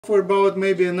for about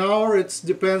maybe an hour. It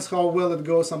depends how well it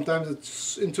goes. Sometimes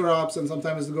it interrupts and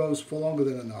sometimes it goes for longer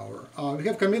than an hour. We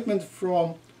have commitment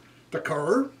from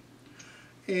Tekkrr,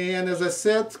 and as I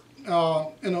said,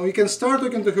 you can start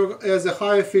looking to her as a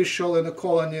high official in the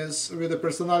colonies with the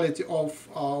personality of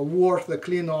Worf, the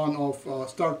Klingon of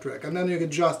Star Trek, and then you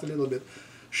adjust a little bit.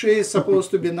 She is supposed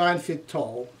to be 9 feet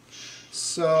tall,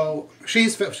 so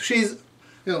she's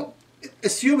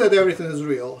assume that everything is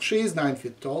real. She is 9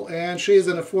 feet tall, and she is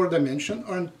in a 4th dimension,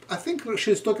 and I think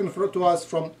she's talking to us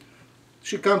from.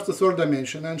 She comes to 3rd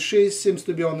dimension, and she seems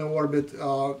to be on the orbit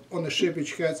on a ship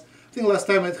which has. I think last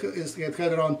time it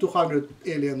had around 200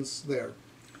 aliens there.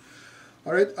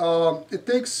 All right, it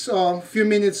takes a few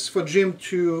minutes for Jim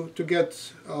to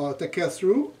get Tekkrr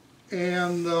through,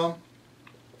 and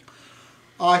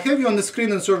I have you on the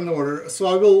screen in certain order, so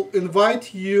I will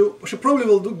invite you. She probably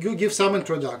will give some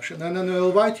introduction, and then I'll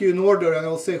invite you in order, and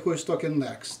I'll say who is talking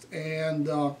next. And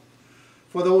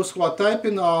for those who are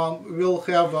typing, we'll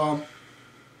have.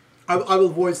 I will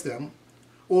voice them.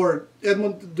 Or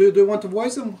Edmund, do you want to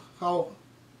voice them? How?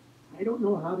 I don't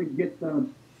know how to get the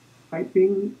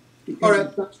typing because all right.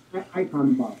 It's not my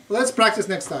icon bar. Let's practice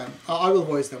next time. I will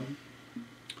voice them.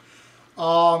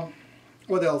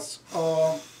 What else?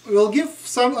 We'll give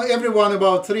everyone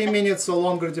about 3 minutes or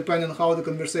longer, depending on how the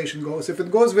conversation goes. If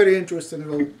it goes very interesting,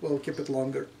 we'll keep it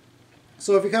longer.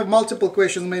 So if you have multiple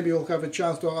questions, maybe you'll have a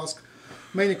chance to ask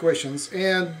many questions.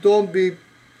 And don't be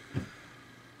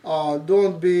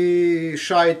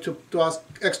shy to ask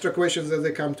extra questions as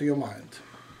they come to your mind.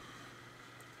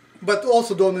 But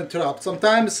also don't interrupt.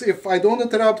 Sometimes if I don't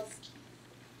interrupt,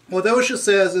 whatever she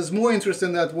says is more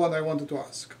interesting than what I wanted to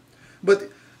ask. But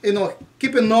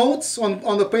keeping notes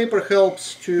on the paper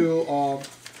helps to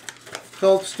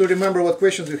remember what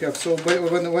questions you have. So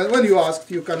when you ask,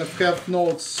 you kind of have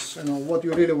notes, what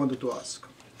you really wanted to ask.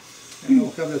 And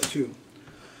I'll have that too.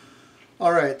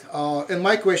 All right, and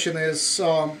my question is,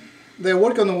 they're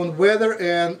working on weather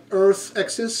and Earth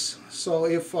axis, so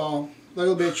if there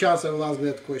will be a chance I will ask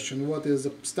that question. What is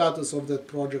the status of that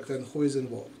project and who is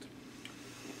involved?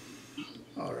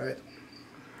 All right.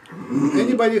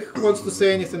 Anybody who wants to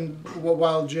say anything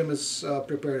while Jim is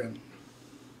preparing?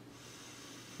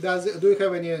 Do you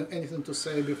have anything to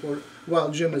say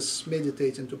while Jim is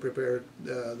meditating to prepare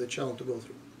the channel to go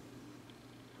through?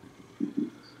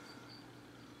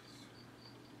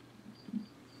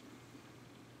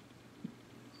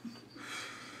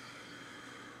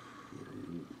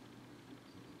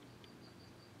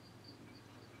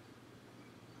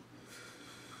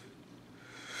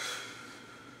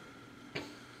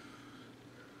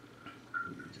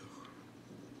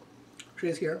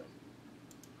 She's here.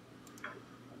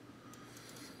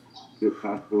 Is it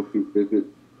possible to visit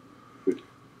the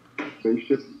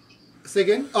spaceship? Say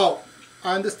again? Oh,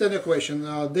 I understand your question.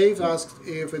 Dave asked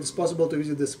if it's possible to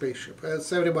visit the spaceship.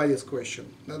 That's everybody's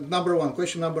question.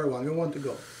 Question number one. We want to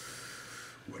go.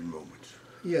 One moment.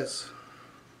 Yes.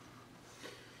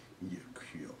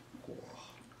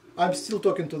 I'm still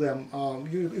talking to them.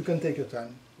 You can take your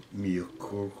time.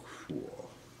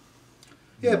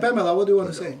 Yeah, Pamela, what do you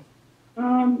want to say?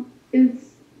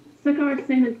 Is Tekkrr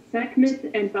same as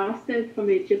Sekhmet and Bastet from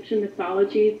the Egyptian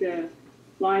mythology, the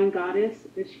lion goddess?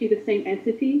 Is she the same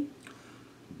entity?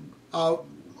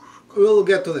 We'll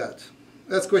get to that.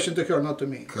 That's a question to her, not to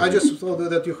me. I just thought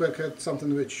that you had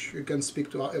something which you can speak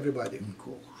to everybody.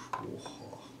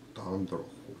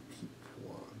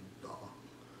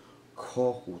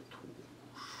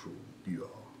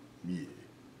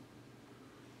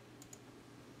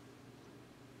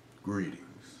 Greetings.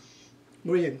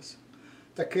 Greetings.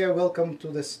 Tekkrr, welcome to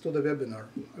the webinar.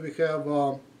 We have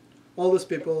all these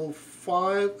people,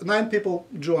 9 people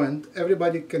joined.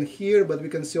 Everybody can hear, but we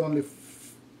can see only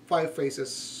 5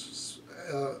 faces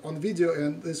on video,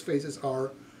 and these faces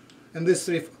are, and these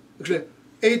 3, actually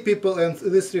 8 people, and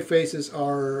these 3 faces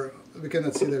are, we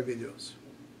cannot see their videos.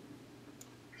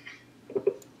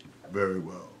 Very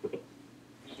well.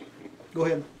 Go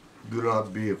ahead. Do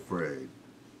not be afraid.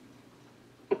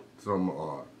 Some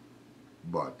are,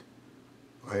 but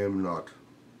I am not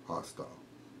hostile.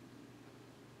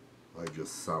 I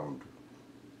just sound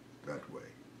that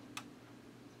way.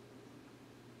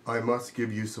 I must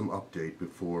give you some update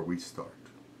before we start.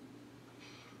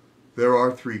 There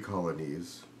are 3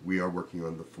 colonies. We are working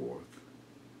on the 4th.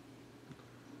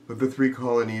 But the 3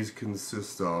 colonies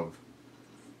consist of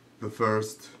the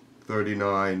first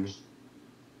 39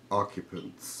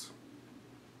 occupants,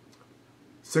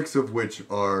 6 of which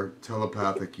are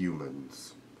telepathic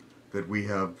humans that we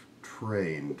have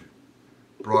trained,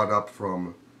 brought up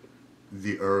from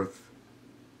the Earth,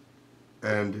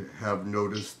 and have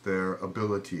noticed their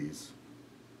abilities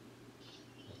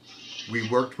We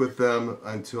worked with them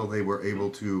until they were able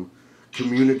to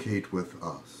communicate with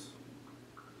us.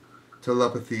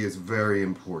 Telepathy is very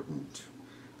important,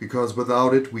 because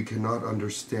without it we cannot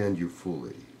understand you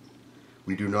fully.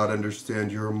 We do not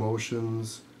understand your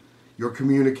emotions, your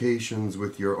communications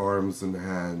with your arms and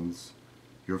hands,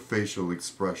 your facial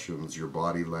expressions, your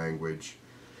body language.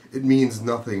 It means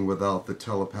nothing without the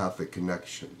telepathic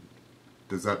connection.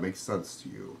 Does that make sense to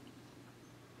you?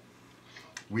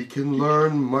 We can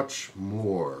learn much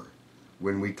more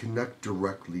when we connect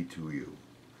directly to you.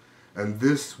 And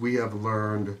this we have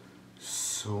learned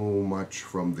so much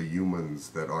from the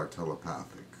humans that are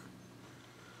telepathic.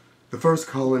 The first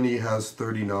colony has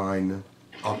 39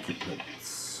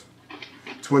 occupants.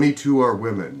 22 are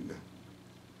women.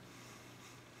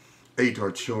 8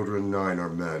 are children, 9 are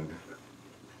men.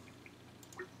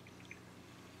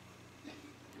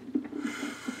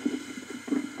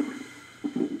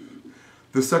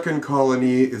 The second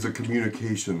colony is a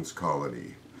communications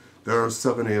colony. There are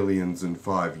 7 aliens and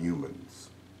 5 humans.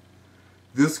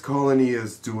 This colony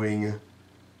is doing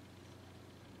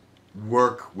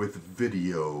work with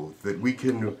video that we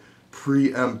can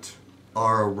preempt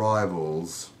our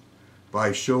arrivals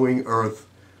by showing Earth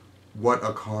what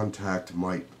a contact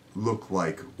might look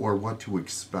like or what to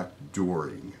expect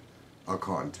during a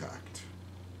contact.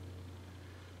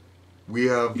 We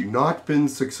have not been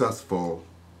successful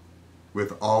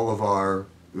with all of our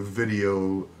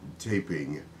video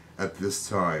taping at this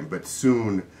time, but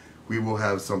soon we will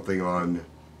have something on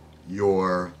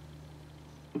your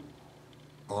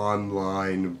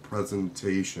online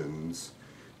presentations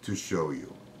to show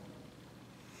you.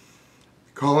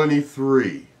 Colony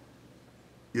 3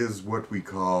 is what we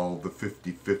call the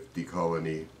 50-50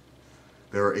 colony.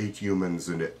 There are 8 humans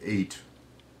and 8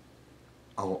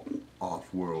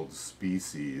 off-world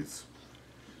species.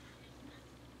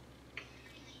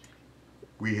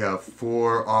 We have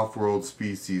 4 off-world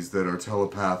species that are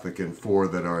telepathic and 4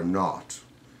 that are not.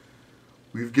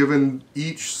 We've given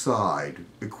each side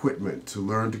equipment to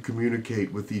learn to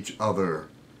communicate with each other,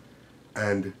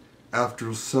 and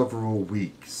after several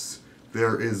weeks,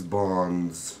 there is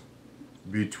bonds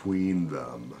between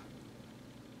them.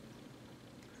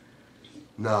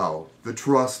 Now, the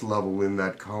trust level in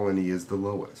that colony is the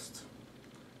lowest,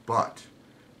 but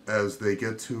as they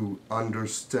get to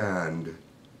understand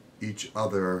each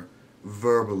other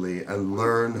verbally and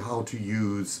learn how to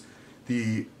use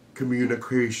the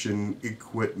communication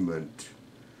equipment,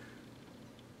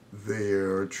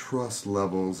 their trust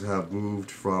levels have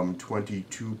moved from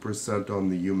 22% on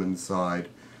the human side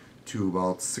to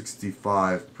about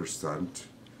 65%,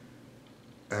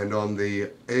 and on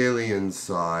the alien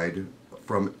side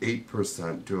from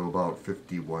 8% to about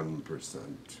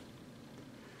 51%.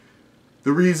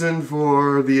 The reason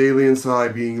for the alien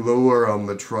side being lower on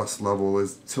the trust level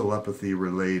is telepathy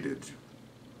related,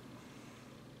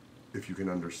 if you can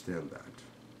understand that.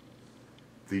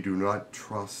 They do not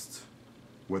trust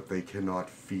what they cannot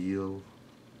feel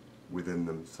within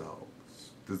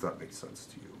themselves. Does that make sense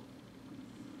to you?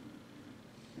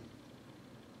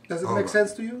 Does it make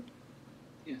sense to you?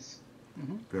 Yes.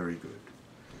 Mm-hmm. Very good.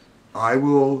 I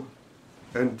will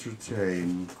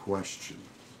entertain questions.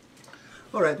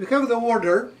 All right, we have the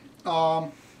order.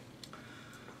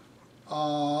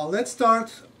 Let's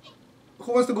start.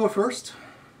 Who wants to go first?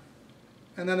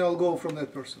 And then I'll go from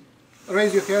that person.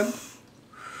 Raise your hand.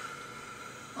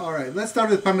 All right, let's start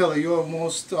with Pamela. You are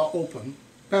most open.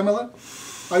 Pamela,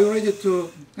 are you ready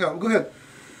to... Yeah, go ahead.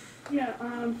 Yeah,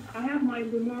 I have my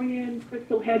Lemurian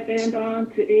crystal headband on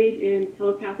to aid in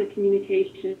telepathic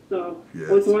communication. So Yes.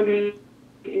 I was wondering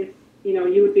if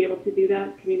you would be able to do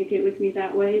that, communicate with me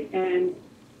that way. And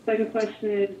second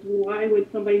question is, why would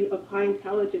somebody of high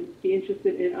intelligence be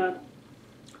interested in us?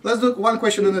 Let's do one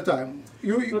question at a time.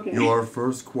 Okay. Your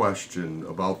first question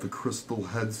about the crystal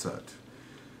headset.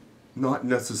 Not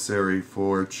necessary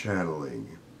for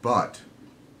channeling, but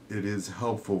it is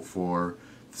helpful for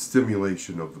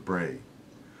stimulation of the brain.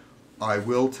 I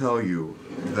will tell you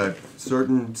that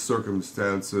certain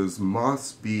circumstances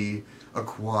must be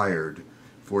acquired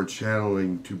for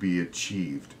channeling to be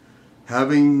achieved.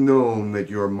 Having known that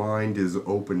your mind is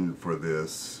open for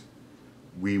this,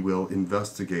 we will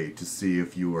investigate to see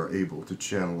if you are able to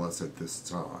channel us at this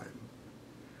time.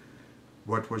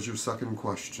 What was your second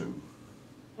question?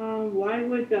 Why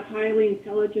would the highly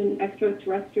intelligent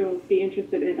extraterrestrials be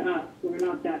interested in us? We're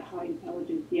not that high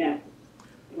intelligence yet.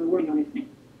 We're working on it.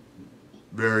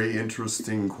 Very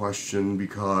interesting question,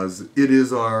 because it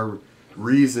is our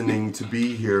reasoning to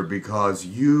be here, because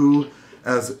you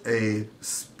as a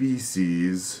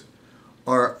species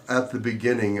are at the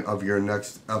beginning of your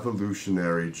next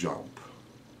evolutionary jump.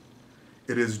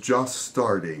 It is just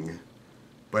starting,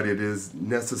 but it is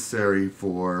necessary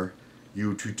for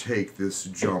you to take this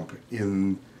jump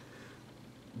in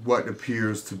what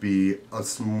appears to be a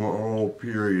small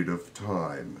period of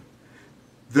time.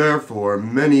 Therefore,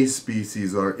 many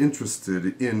species are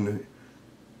interested in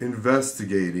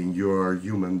investigating your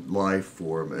human life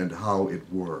form and how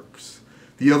it works.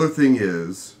 The other thing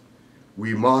is,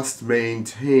 we must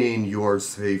maintain your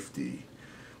safety.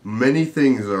 Many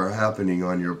things are happening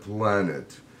on your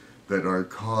planet that are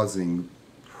causing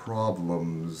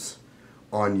problems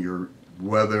on your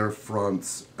weather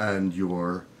fronts and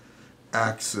your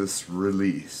axis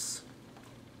release.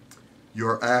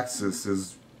 Your axis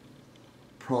is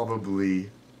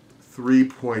probably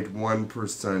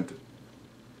 3.1%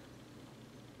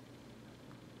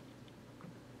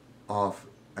 off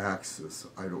axis.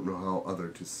 I don't know how other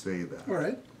to say that. All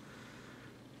right.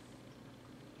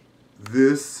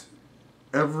 This,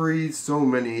 every so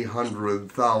many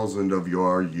 100,000 of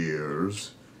your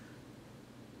years,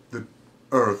 the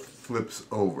Earth flips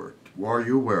over. Are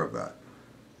you aware of that?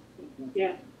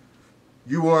 Yeah.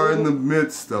 You are in the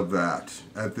midst of that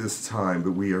at this time,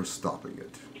 but we are stopping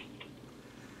it.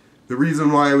 The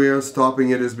reason why we are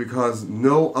stopping it is because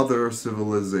no other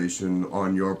civilization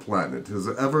on your planet has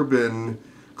ever been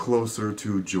closer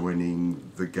to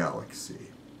joining the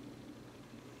galaxy.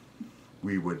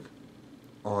 We would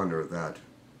honor that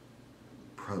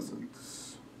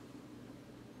presence.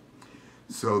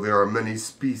 So there are many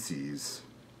species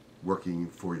working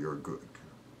for your good.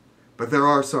 But there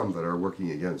are some that are working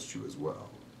against you as well.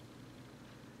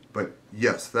 But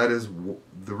yes, that is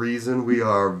the reason we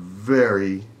are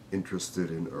very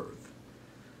interested in Earth.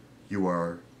 You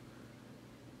are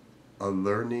a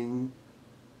learning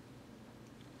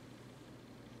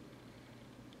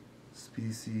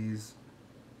species.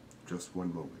 Just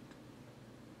one moment.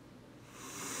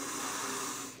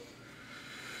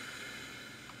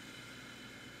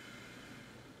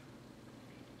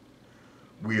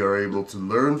 We are able to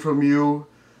learn from you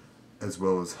as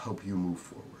well as help you move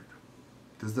forward.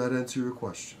 Does that answer your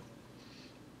question?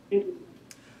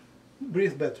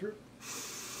 Breathe better.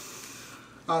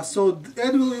 So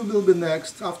Ed will be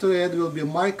next. After Ed will be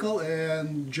Michael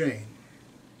and Jane.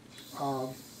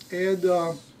 Ed,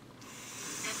 I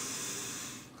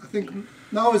think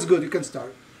now is good. You can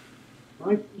start.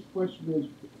 My first question is,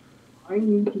 I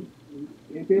need to do,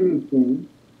 if anything,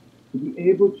 to be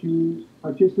able to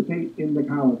participate in the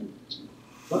colonies.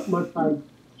 What must I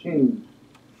change?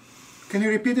 Can you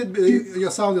repeat it? Your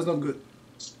sound is not good.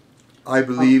 I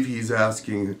believe he's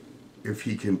asking if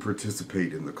he can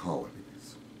participate in the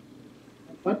colonies.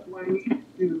 What do I need to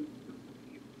do?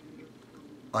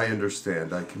 I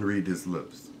understand. I can read his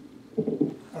lips.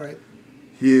 All right.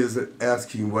 He is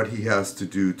asking what he has to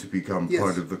do to become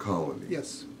part of the colony.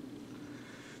 Yes.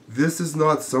 This is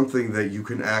not something that you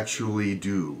can actually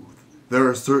do. There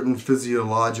are certain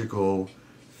physiological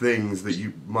things that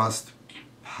you must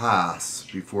pass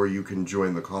before you can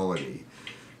join the colony.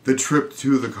 The trip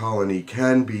to the colony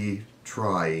can be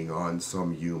trying on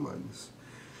some humans.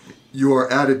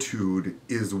 Your attitude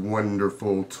is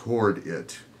wonderful toward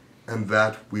it, and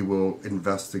that we will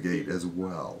investigate as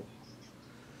well.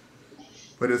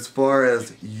 But as far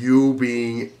as you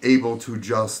being able to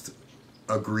just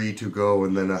agree to go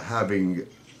and then having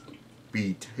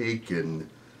be taken,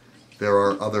 there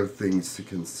are other things to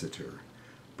consider.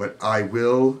 But I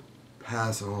will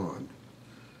pass on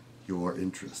your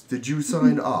interest. Did you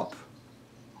sign up?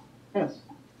 Yes.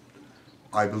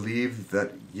 I believe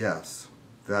that, yes,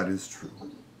 that is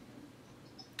true.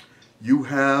 You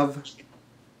have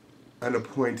an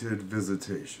appointed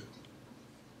visitation.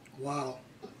 Wow.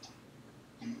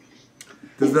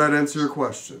 Does that answer your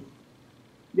question?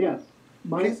 Yes.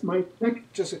 My second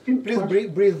Just please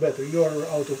breathe better. You are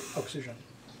out of oxygen.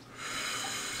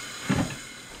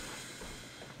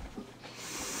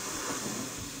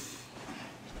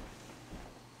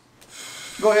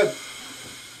 Go ahead.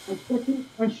 My second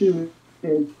question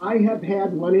is, I have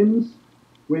had run-ins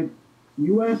with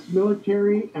U.S.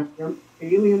 military and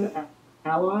alien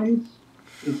allies.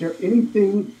 Is there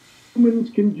anything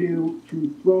humans can do to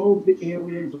throw the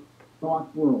aliens off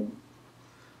world?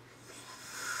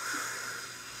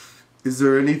 Is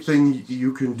there anything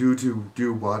you can do to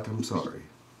do what? I'm sorry.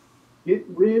 Get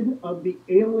rid of the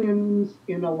aliens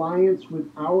in alliance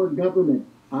with our government.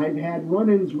 I've had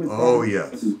run-ins with them. Oh,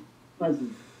 yes.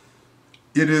 Pleasant.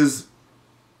 It is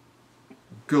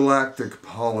galactic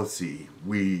policy.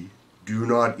 We do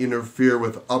not interfere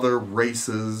with other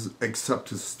races except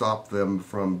to stop them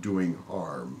from doing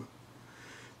harm.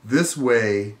 This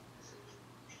way,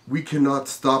 we cannot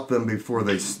stop them before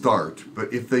they start,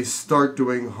 but if they start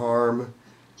doing harm,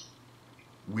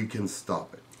 we can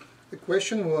stop it. The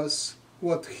question was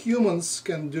what humans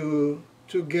can do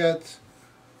to get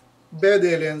bad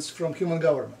aliens from human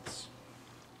governments.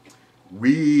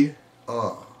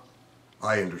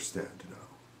 I understand now.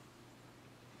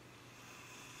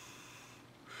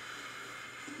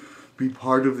 Be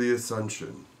part of the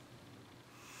Ascension.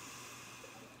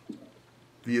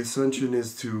 The Ascension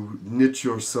is to knit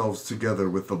yourselves together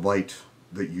with the light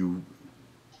that you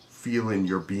feel in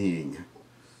your being.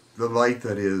 The light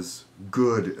that is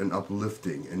good and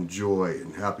uplifting and joy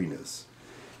and happiness.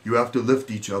 You have to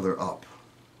lift each other up.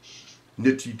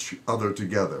 Knit each other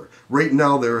together. Right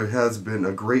now there has been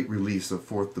a great release of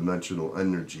fourth dimensional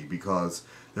energy because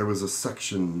there was a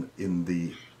section in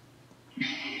the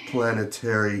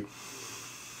planetary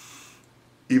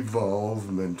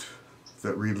evolvement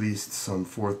that released some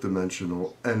fourth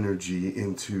dimensional energy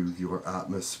into your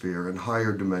atmosphere, and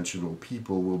higher dimensional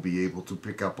people will be able to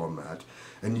pick up on that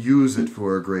and use it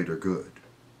for a greater good.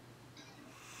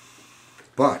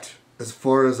 But as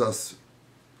far as us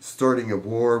starting a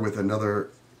war with another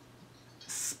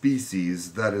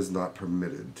species, that is not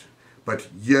permitted. But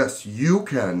yes, you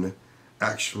can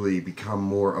actually become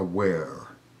more aware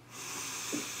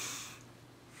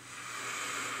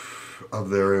of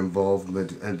their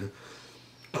involvement and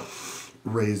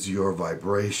raise your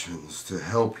vibrations to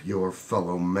help your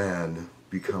fellow man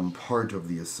become part of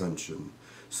the Ascension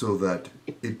so that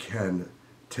it can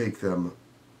take them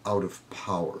out of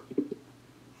power.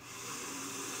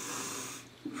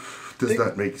 Does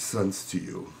that make sense to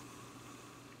you?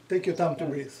 Take your time to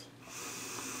breathe.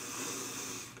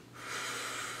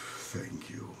 Thank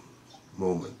you.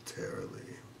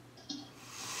 Momentarily.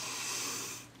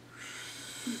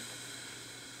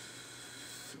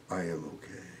 I am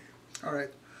okay. All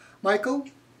right. Michael?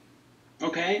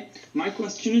 Okay, my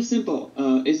question is simple.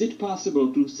 Is it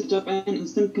possible to set up an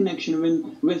instant connection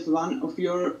with one of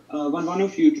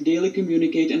you to daily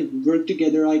communicate and work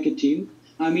together like a team?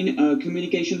 I mean,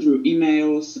 communication through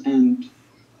emails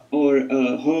or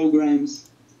holograms.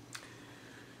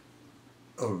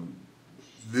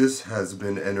 This has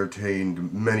been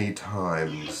entertained many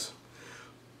times.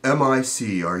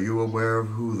 MIC, are you aware of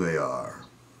who they are?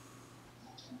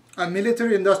 A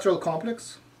military industrial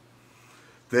complex?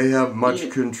 They have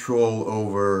much control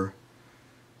over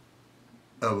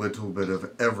a little bit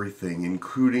of everything,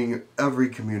 including every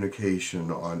communication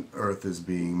on Earth is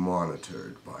being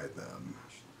monitored by them.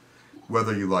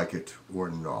 Whether you like it or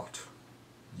not,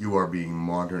 you are being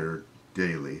monitored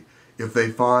daily. If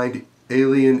they find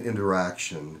alien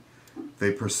interaction,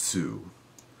 they pursue.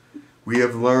 We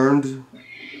have learned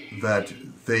that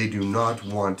they do not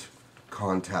want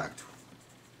contact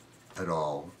at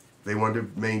all. They want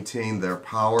to maintain their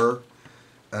power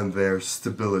and their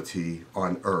stability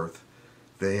on Earth.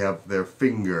 They have their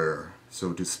finger,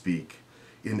 so to speak,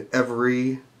 in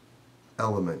every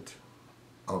element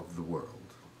of the world.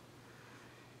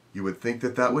 You would think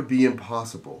that that would be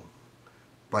impossible,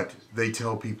 but they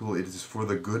tell people it is for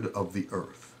the good of the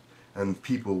Earth, and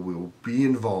people will be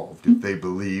involved if they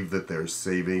believe that they're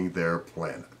saving their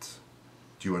planet.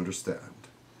 Do you understand?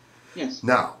 Yes.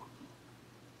 Now,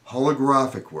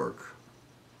 holographic work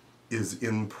is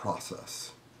in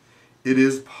process. It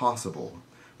is possible,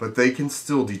 but they can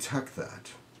still detect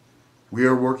that. We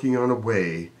are working on a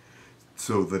way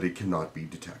so that it cannot be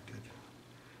detected.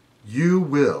 You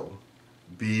will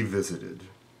be visited.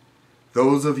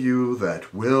 Those of you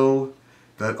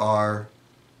that are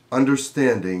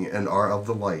understanding and are of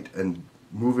the light and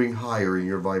moving higher in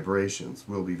your vibrations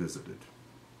will be visited.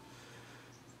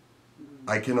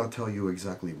 I cannot tell you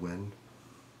exactly when,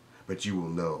 but you will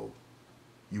know.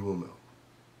 You will know.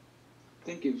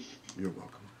 Thank you. You're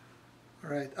welcome. All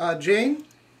right. Jane?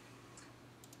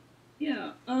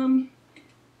 Yeah,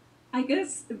 I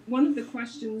guess one of the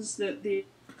questions that the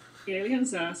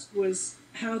aliens asked was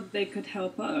how they could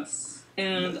help us.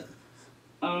 And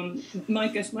my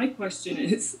question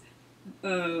is,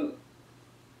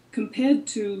 compared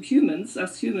to humans,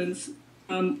 us humans,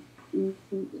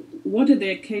 what are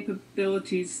their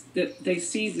capabilities that they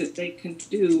see that they can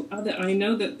do? I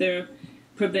know that they're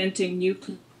preventing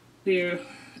nuclear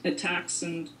attacks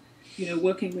and,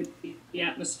 working with the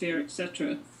atmosphere,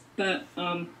 etc. But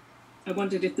I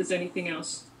wondered if there's anything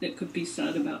else that could be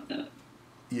said about that.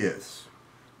 Yes.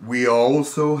 We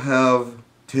also have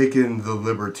taken the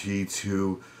liberty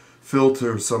to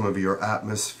filter some of your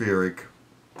atmospheric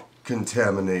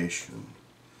contamination.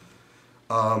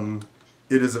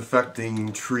 It is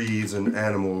affecting trees and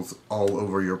animals all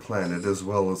over your planet, as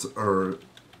well as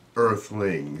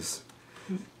Earthlings.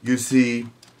 You see,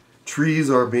 trees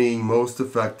are being most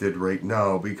affected right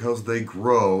now because they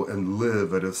grow and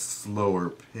live at a slower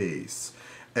pace.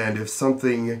 And if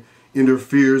something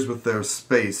interferes with their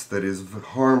space that is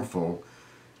harmful,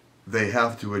 they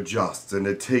have to adjust, and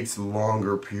it takes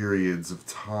longer periods of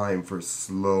time for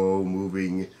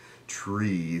slow-moving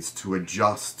trees to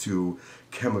adjust to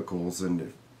chemicals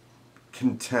and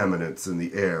contaminants in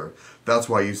the air. That's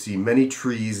why you see many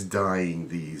trees dying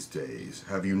these days.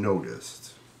 Have you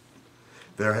noticed?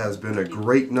 There has been a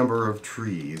great number of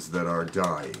trees that are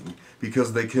dying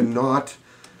because they cannot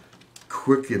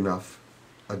quick enough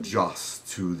adjust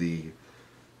to the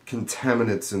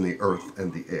contaminants in the earth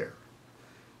and the air.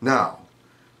 Now,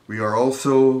 we are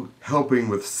also helping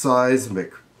with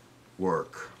seismic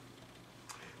work.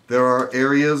 There are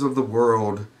areas of the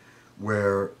world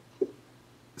where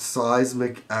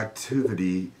seismic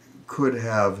activity could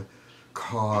have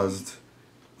caused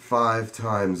 5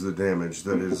 times the damage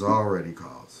that it has already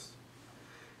caused.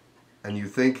 And you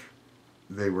think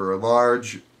they were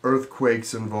large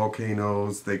earthquakes and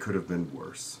volcanoes, they could have been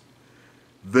worse.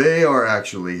 They are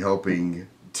actually helping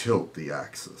tilt the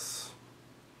axis.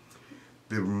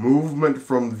 The movement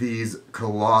from these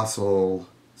colossal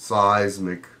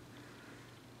seismic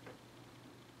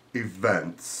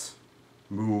events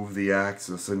move the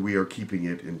axis, and we are keeping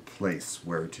it in place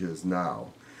where it is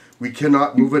now. We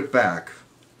cannot move it back,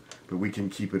 but we can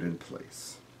keep it in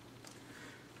place.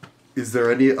 Is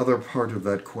there any other part of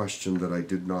that question that I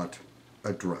did not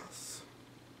address?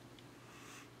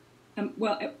 I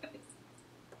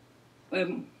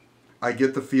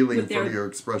get the feeling from your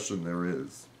expression there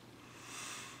is.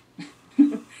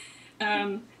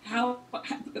 How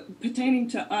pertaining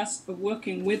to us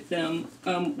working with them,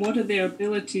 what are their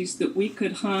abilities that we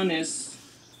could harness,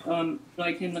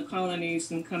 like in the colonies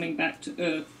and coming back to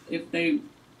Earth, if they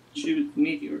shoot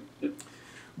me?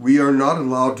 We are not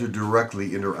allowed to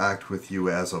directly interact with you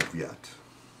as of yet.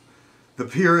 The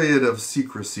period of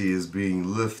secrecy is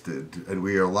being lifted, and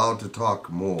we are allowed to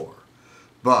talk more.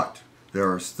 But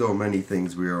there are still many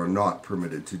things we are not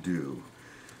permitted to do.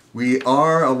 We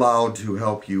are allowed to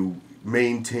help you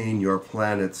maintain your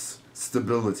planet's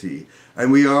stability,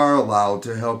 and we are allowed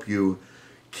to help you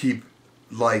keep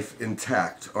life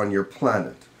intact on your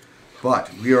planet.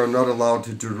 But we are not allowed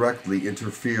to directly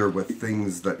interfere with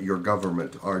things that your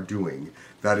government are doing.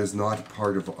 That is not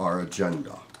part of our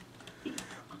agenda.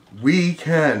 We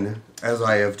can, as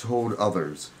I have told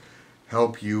others,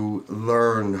 help you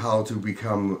learn how to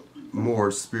become more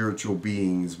spiritual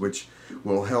beings, which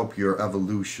will help your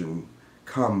evolution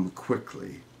come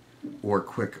quickly, or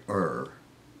quicker.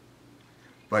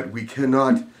 But we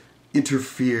cannot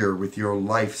interfere with your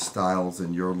lifestyles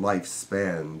and your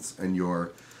lifespans and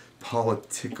your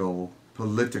political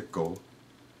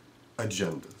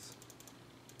agendas.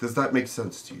 Does that make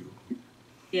sense to you?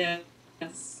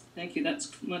 Yes. Thank you. That's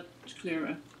much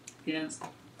clearer. Yes.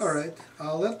 All right.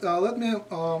 Let me.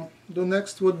 The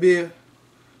next would be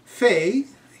Faye.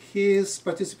 He is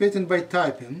participating by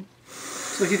typing.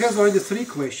 So he has already 3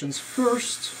 questions.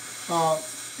 First,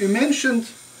 you mentioned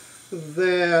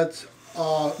that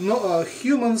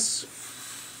humans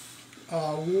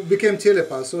became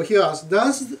telepaths. So he asked,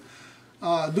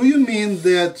 do you mean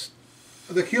that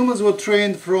the humans were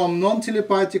trained from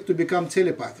non-telepathic to become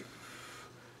telepathic?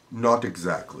 Not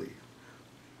exactly.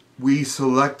 We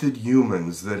selected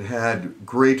humans that had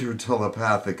greater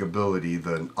telepathic ability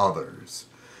than others.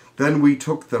 Then we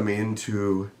took them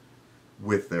into,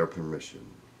 with their permission,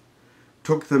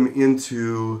 took them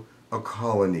into a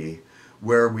colony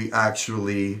where we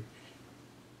actually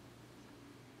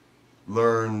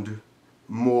learned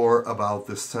more about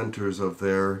the centers of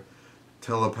their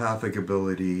telepathic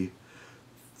ability,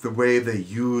 the way they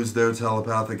use their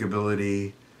telepathic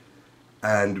ability,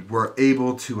 and were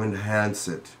able to enhance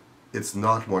it. It's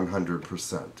not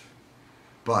 100%.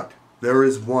 But there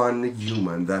is one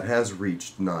human that has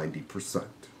reached 90%.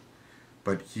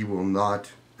 But he will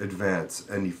not advance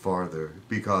any farther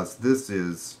because this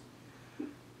is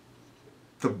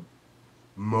the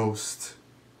most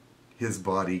his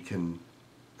body can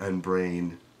and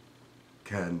brain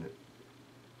can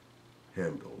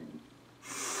handle.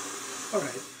 All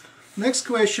right. Next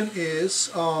question is,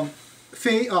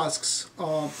 Faye asks,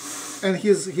 and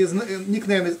his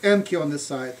nickname is Enki on the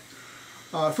side.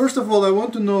 First of all, I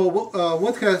want to know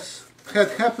what had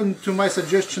happened to my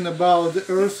suggestion about the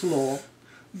Earth law.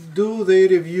 Do they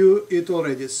review it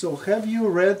already? So have you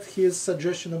read his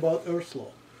suggestion about Earth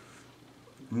law?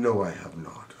 No, I have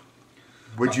not.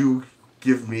 Would you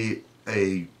give me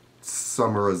a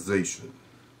summarization?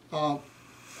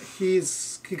 He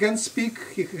can speak,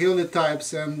 he only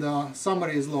types, and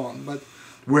summary is long, but...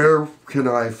 Where can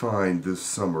I find this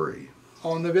summary?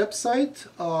 on the website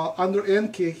under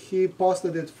Enki. He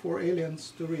posted it for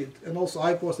aliens to read, and also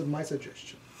I posted my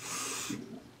suggestion.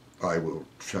 I will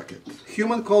check it.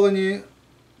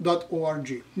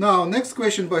 humancolony.org. Now, next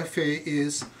question by Faye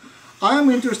is, I am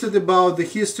interested about the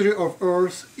history of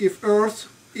Earth. If Earth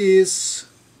is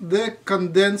the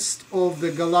condensed of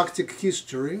the galactic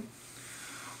history,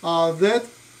 that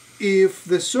if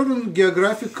the certain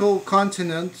geographical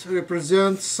continent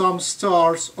represents some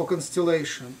stars or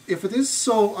constellation. If it is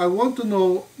so, I want to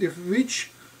know if which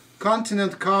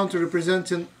continent country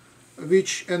representing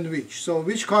which and which. So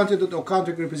which continent or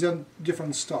country represent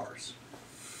different stars.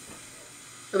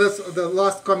 And that's, the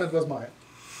last comment was mine.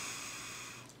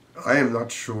 I am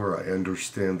not sure I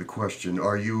understand the question.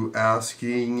 Are you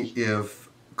asking if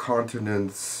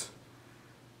continents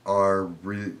are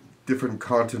different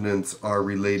continents are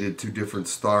related to different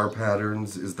star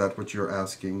patterns? Is that what you're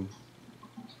asking?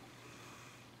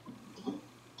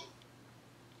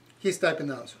 He's typing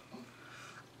the answer.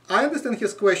 I understand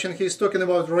his question. He's talking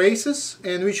about races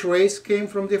and which race came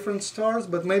from different stars,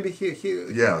 but maybe he...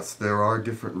 Yes, there are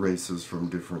different races from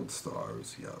different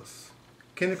stars, yes.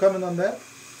 Can you comment on that?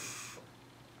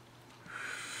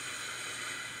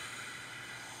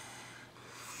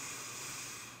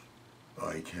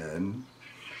 I can.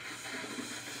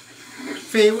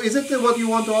 Faye, is it what you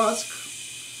want to ask?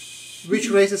 Which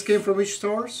races came from which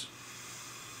stars?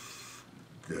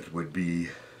 That would be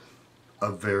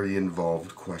a very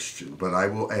involved question, but I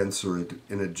will answer it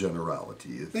in a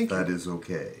generality, if that is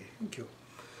okay. Thank you.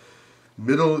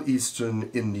 Middle Eastern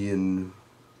Indian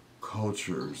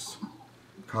cultures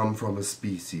come from a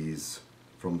species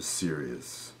from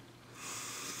Sirius.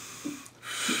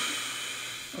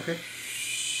 Okay.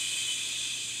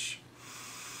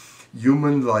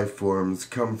 Human life forms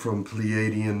come from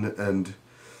Pleiadian and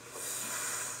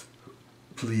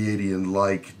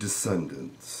Pleiadian-like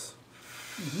descendants.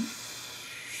 Mm-hmm.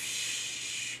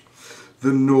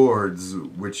 The Nords,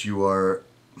 which you are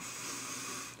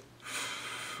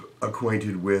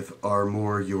acquainted with, are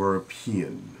more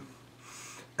European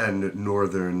and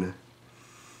northern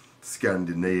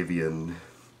Scandinavian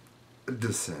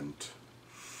descent.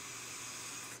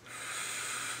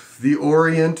 The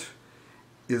Orient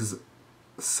is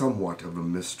somewhat of a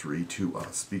mystery to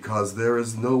us because there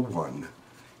is no one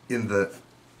in the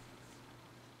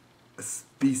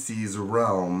species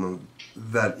realm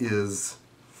that is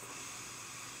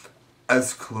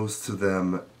as close to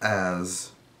them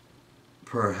as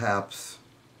perhaps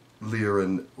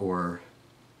Lyran or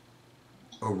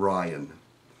Orion.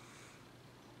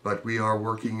 But we are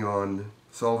working on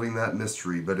solving that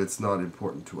mystery, but it's not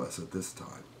important to us at this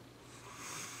time.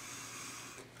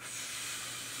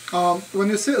 When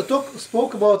you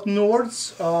spoke about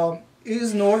Nords,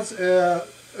 is Nords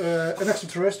an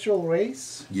extraterrestrial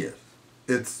race? Yes.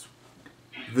 It's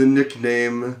the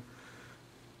nickname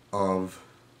of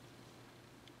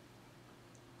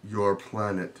your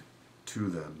planet to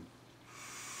them.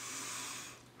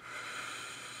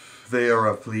 They are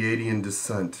of Pleiadian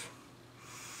descent,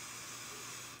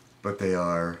 but they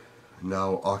are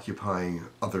now occupying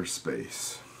other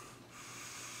space.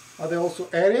 Are they also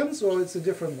Aryans, or it's a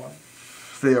different one?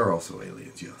 They are also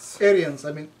aliens, yes. Aryans,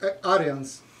 I mean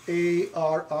Aryans.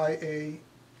 A-R-I-A-N-S.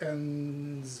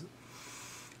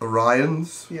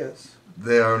 Orions? Yes.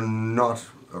 They are not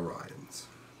Orions.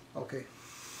 Okay.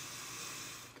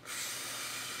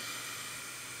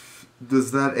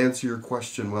 Does that answer your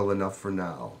question well enough for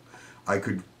now? I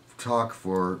could talk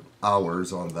for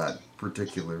hours on that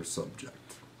particular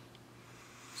subject.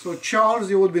 So Charles,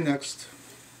 you would be next.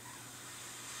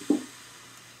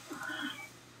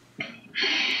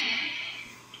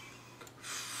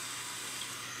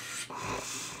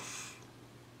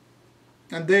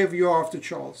 And Dave, you're after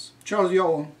Charles. Charles, you're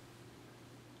on.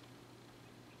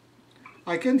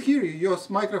 I can't hear you. Your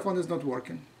microphone is not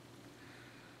working.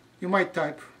 You might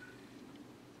type.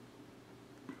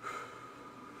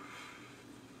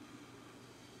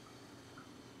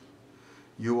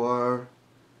 You are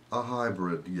a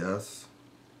hybrid, yes?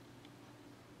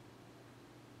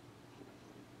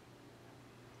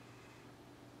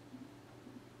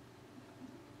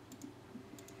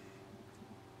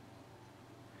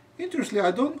 Interestingly,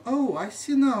 I don't... Oh, I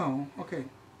see now. Okay.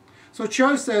 So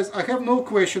Charles says, I have no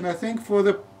question. I think for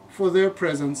their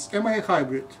presence. Am I a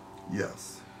hybrid?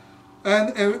 Yes.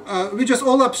 And we just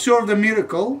all observed a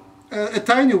miracle, a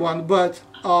tiny one, but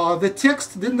the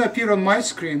text didn't appear on my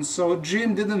screen, so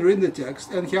Jim didn't read the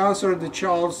text, and he answered the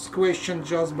Charles' question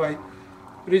just by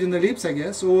reading the lips, I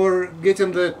guess, or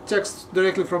getting the text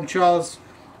directly from Charles,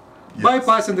 yes,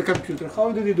 bypassing the computer.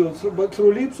 How did he do it?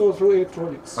 Through lips or through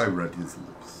electronics? I read his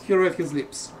lips. He read his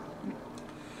lips.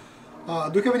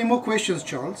 Do you have any more questions,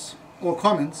 Charles, or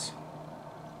comments?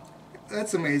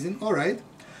 That's amazing. All right.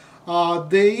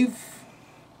 Dave,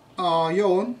 you're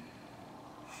on.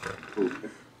 Okay.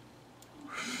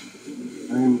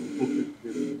 I'm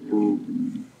interested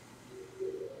in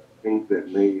things that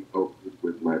may help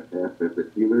with my path as a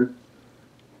healer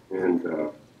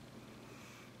and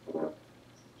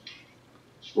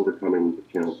overcoming the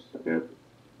challenges I have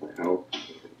with my health,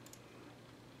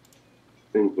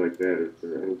 things like that. Is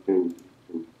there anything you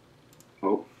can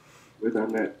help with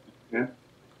on that path?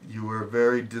 You were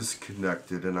very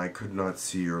disconnected and I could not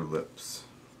see your lips.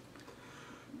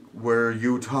 Were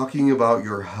you talking about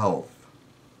your health?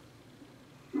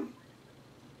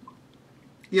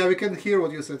 Yeah, we can hear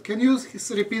what you said. Can you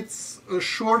repeat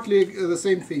shortly the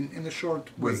same thing in a short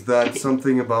way? Was that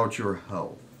something about your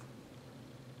health?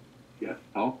 Yes,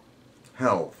 health.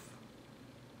 Health.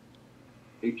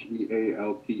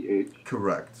 Health.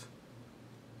 Correct.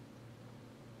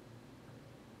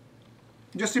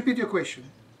 Just repeat your question.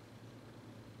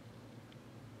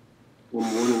 I'm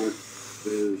wondering if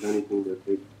there's anything that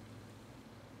they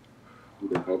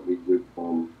can help me with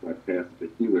my path as a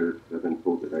healer. I've been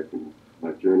told that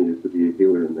my journey is to be a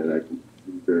healer and that I can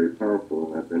be very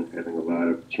powerful. And I've been having a lot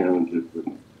of challenges with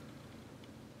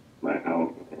my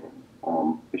health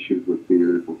and issues with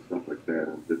fears and stuff like that.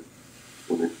 And just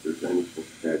wondering if there's anything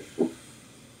that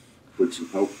would be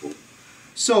helpful.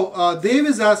 So, Dave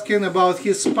is asking about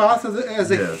his path as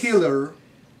a healer.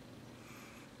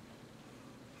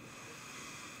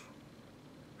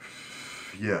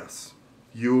 Yes.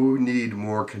 You need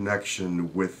more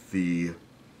connection with the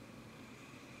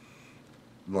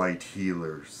light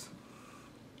healers.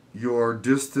 Your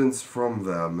distance from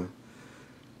them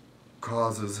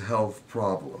causes health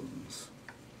problems.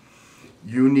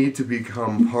 You need to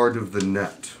become part of the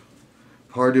net,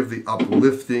 part of the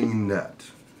uplifting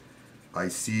net. I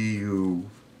see you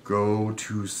go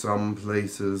to some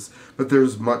places, but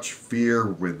there's much fear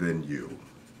within you.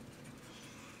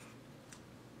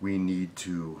 We need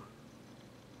to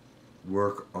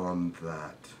work on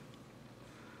that.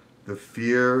 The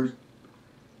fear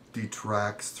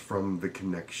detracts from the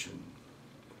connection.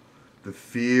 The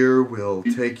fear will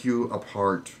take you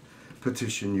apart,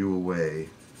 petition you away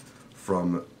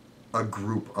from a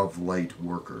group of light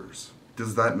workers.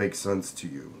 Does that make sense to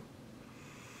you?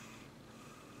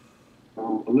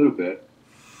 A little bit.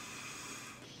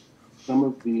 Some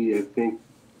of the, I think,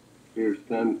 fear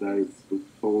stems, I was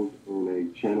told in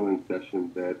a channeling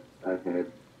session that I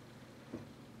had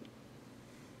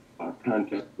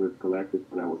contact with Galactic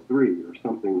when I was 3 or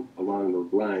something along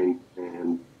those lines,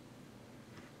 and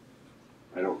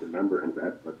I don't remember in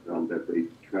that, but that they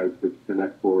tried to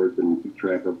connect forward and keep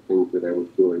track of things that I was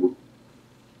doing.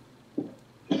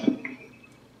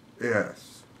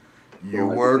 Yes. You so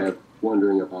work... I was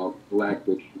wondering about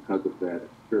Galactic because of that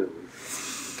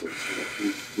experience.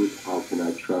 How can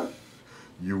I trust?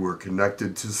 You were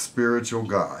connected to spiritual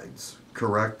guides,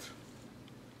 correct?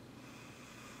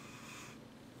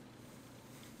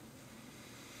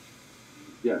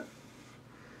 Yes.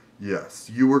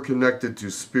 Yes, you were connected to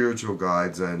spiritual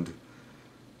guides and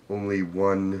only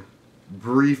one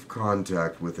brief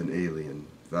contact with an alien.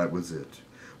 That was it.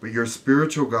 But your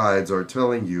spiritual guides are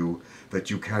telling you that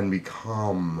you can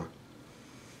become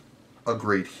a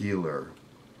great healer.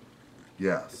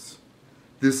 Yes,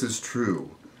 this is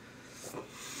true.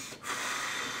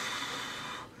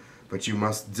 But you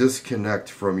must disconnect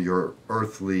from your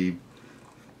earthly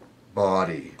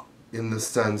body, in the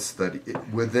sense that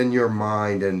within your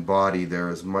mind and body there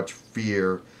is much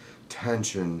fear,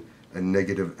 tension, and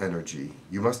negative energy.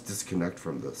 You must disconnect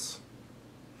from this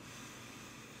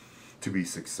to be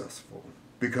successful.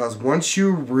 Because once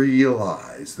you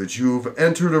realize that you've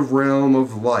entered a realm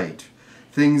of light,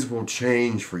 things will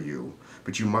change for you,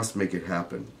 but you must make it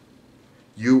happen.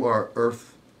 You are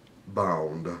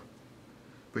earthbound,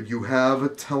 but you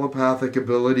have telepathic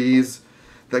abilities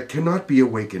that cannot be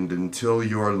awakened until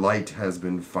your light has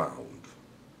been found.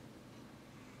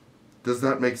 Does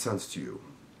that make sense to you?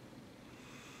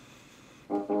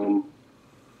 A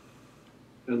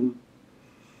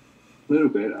little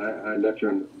bit. I'm not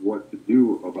sure what to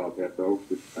do about that, though,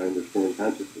 because I understand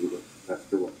consciously, but not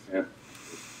sure what has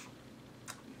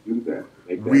to do that.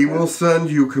 We will send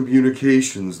you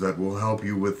communications that will help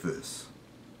you with this.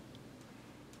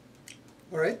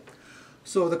 All right.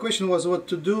 So the question was what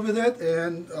to do with it,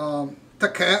 and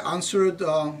Tekkrr answered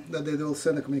that they will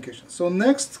send a communication. So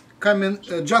next,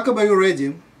 Jacob, are you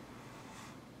ready?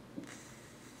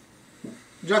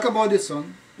 Jacob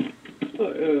Addison. Go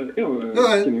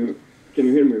ahead. Can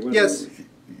you hear me well? Yes.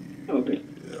 Oh, okay.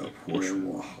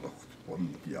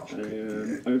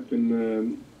 I've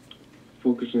been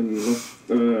focusing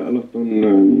a lot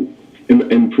on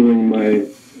improving my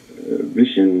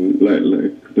vision,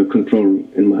 like the control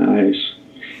in my eyes.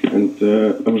 And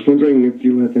I was wondering if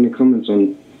you had any comments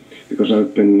on, because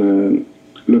I've been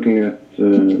looking at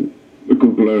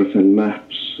Google Earth and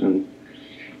maps and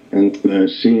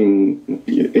seeing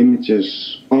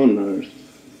images on Earth,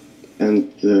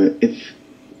 and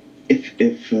if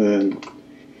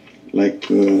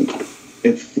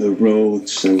the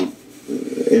roads and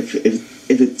if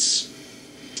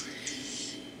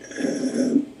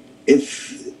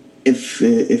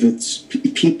it's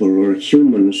people or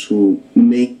humans who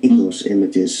make those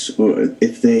images, or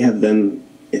if they have a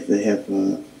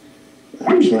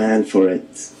plan for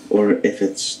it, or if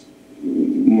it's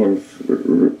more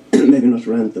maybe not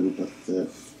random, but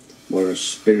more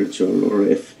spiritual, or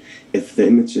if the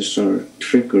images are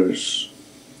triggers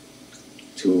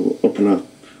to open up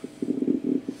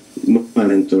my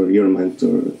mind or your mind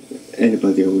or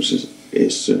anybody who is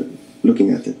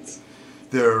looking at it.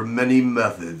 There are many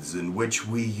methods in which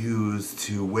we use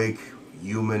to wake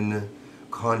human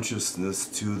consciousness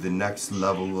to the next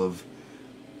level of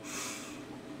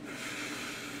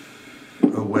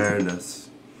awareness.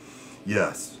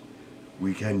 Yes,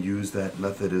 we can use that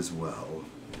method as well.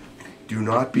 Do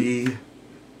not be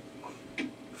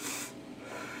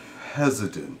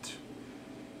hesitant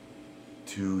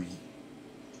to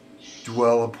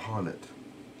dwell upon it.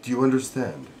 Do you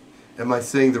understand? Am I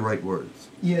saying the right words?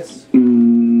 Yes.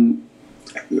 No,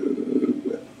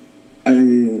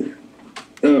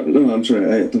 I'm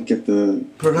sorry, I don't get the...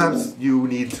 Perhaps you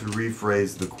need to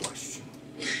rephrase the question.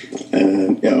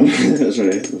 Yeah,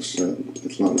 sorry, it was a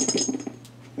bit long.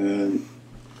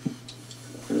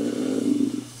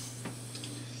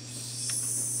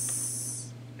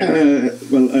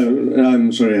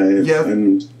 I'm sorry,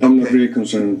 I'm not really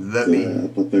concerned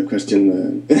about the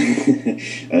question.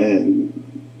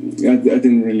 I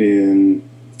didn't really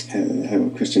have a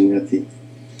question ready.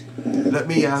 Let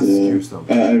me ask you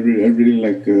something. I really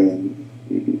like.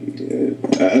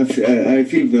 I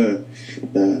feel the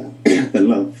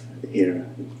love here.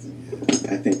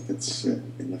 I think that's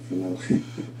enough for now.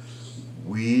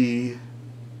 We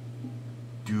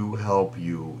do help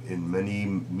you in many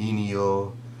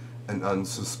menial and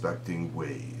unsuspecting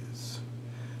ways.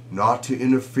 Not to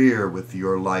interfere with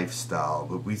your lifestyle,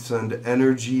 but we send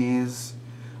energies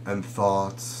and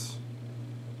thoughts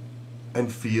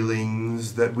and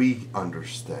feelings that we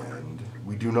understand.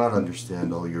 We do not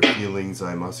understand all your feelings,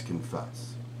 I must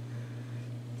confess.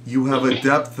 You have a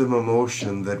depth of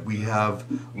emotion that we have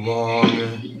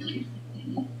long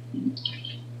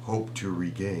hoped to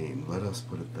regain, let us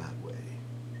put it that way.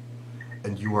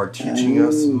 And you are teaching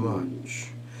us much.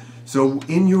 So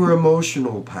in your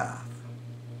emotional path,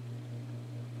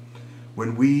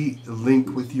 when we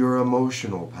link with your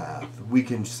emotional path, we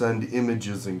can send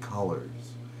images and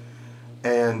colors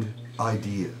and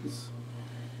ideas.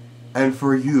 And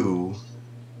for you,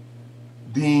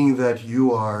 being that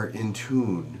you are in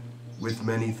tune with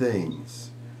many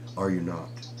things, are you not?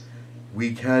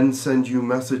 We can send you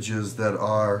messages that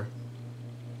are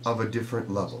of a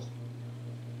different level.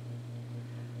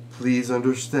 Please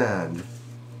understand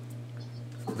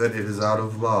that it is out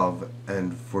of love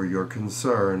and for your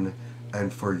concern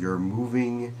and for your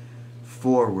moving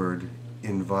forward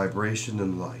in vibration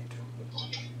and light.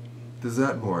 Does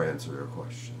that more answer your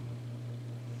question?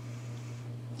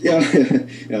 Yeah,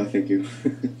 yeah, thank you.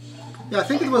 Yeah, I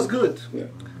think it was good. Yeah.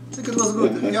 I think it was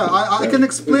good. Yeah, I can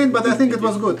explain, but I think it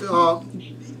was good.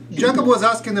 Jacob was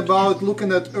asking about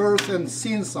looking at Earth and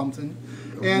seeing something,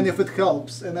 and if it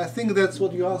helps. And I think that's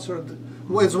what you answered.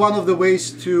 It's one of the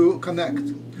ways to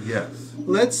connect. Yes.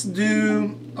 Let's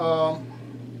do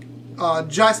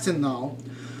Justin now.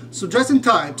 So Justin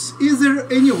types, is there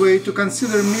any way to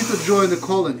consider me to join the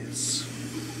colonies?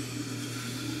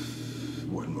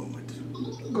 One moment.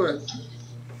 Go ahead.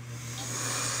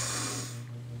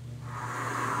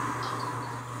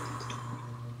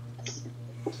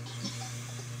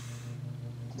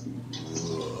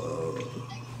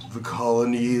 The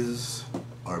colonies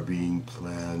are being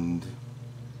planned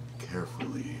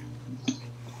carefully.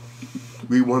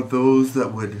 We want those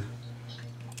that would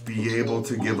be able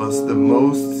to give us the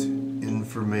most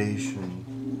information,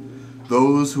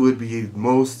 those who would be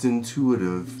most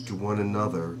intuitive to one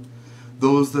another,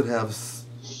 those that have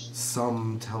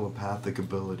some telepathic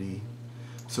ability,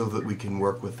 so that we can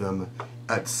work with them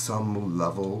at some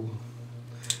level.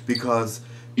 Because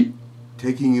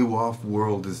taking you off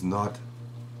world is not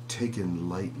taken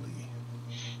lightly.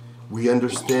 We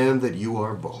understand that you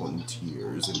are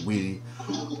volunteers, and we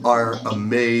are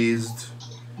amazed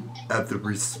at the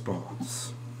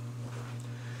response.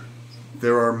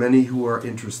 There are many who are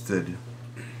interested.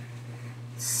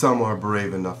 Some are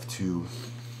brave enough to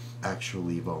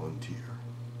actually volunteer.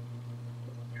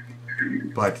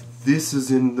 But this is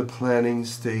in the planning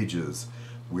stages.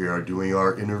 We are doing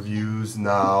our interviews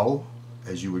now,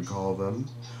 as you would call them,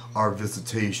 our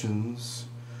visitations,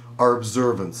 our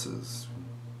observances.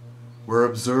 We're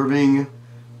observing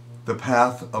the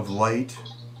path of light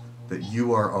that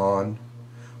you are on.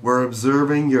 We're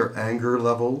observing your anger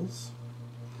levels.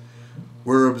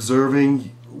 We're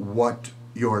observing what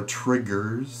your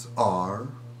triggers are.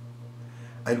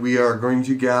 And we are going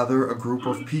to gather a group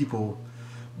of people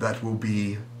that will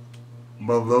be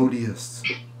melodious,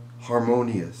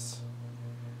 harmonious,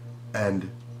 and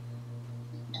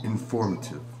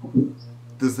informative.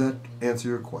 Does that answer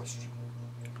your question?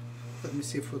 Let me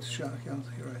see if it's Yahyel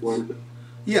here. One,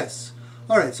 Yes.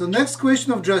 Alright, so next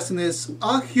question of Justin is,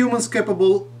 are humans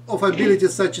capable of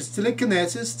abilities such as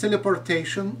telekinesis,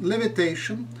 teleportation,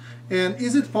 levitation, and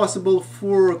is it possible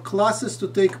for classes to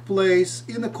take place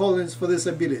in the colonies for these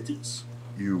abilities?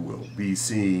 You will be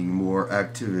seeing more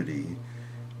activity.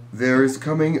 There is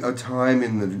coming a time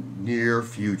in the near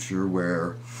future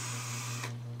where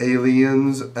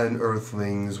aliens and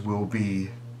earthlings will be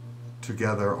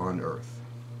together on Earth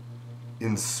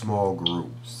in small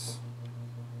groups.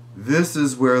 This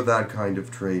is where that kind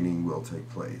of training will take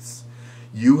place.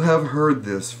 You have heard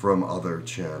this from other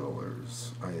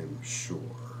channelers, I am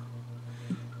sure.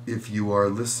 If you are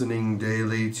listening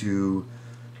daily to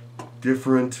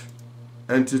different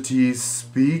entities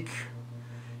speak,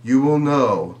 you will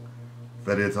know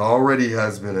that it already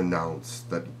has been announced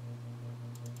that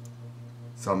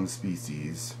some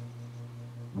species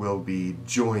will be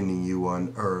joining you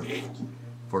on Earth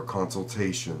for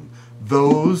consultation.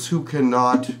 Those who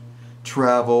cannot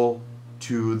travel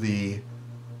to the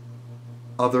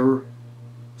other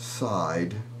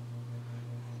side,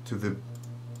 to the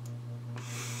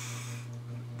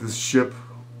ship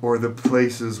or the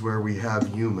places where we have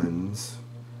humans,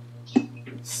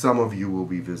 some of you will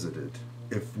be visited.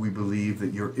 If we believe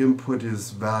that your input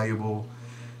is valuable,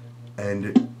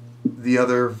 and the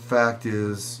other fact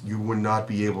is you would not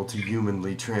be able to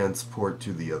humanly transport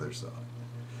to the other side.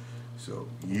 So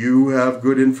you have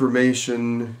good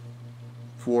information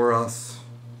for us.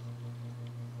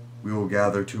 We will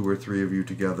gather 2 or 3 of you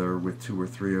together with 2 or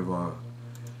 3 of our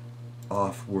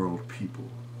off-world people.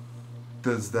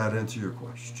 Does that answer your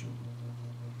question?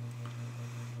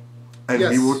 And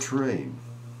Yes. we will train.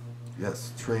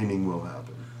 Yes, training will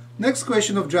happen. Next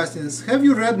question of Justin is, have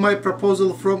you read my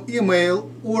proposal from email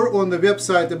or on the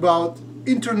website about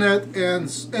internet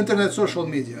and internet social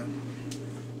media?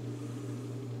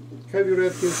 Have you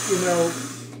read his email?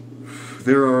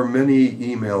 There are many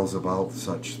emails about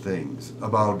such things,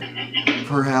 about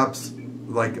perhaps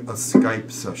like a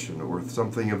Skype session or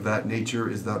something of that nature.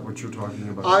 Is that what you're talking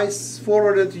about? I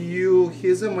forwarded you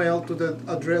his email to the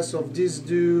address of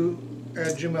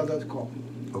thisdo@gmail.com.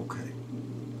 Okay.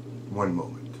 One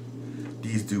moment.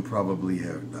 These do probably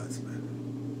have that's man.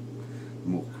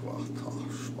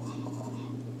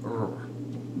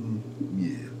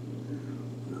 Yeah.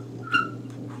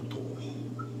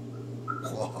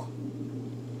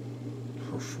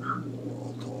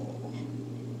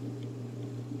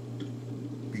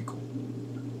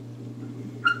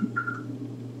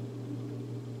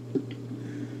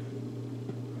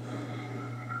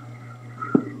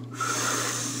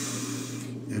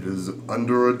 It is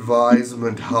under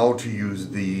advisement how to use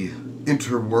the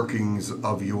interworkings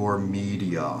of your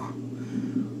media.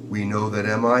 We know that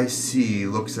MIC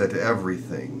looks at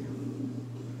everything,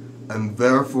 and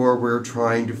therefore we're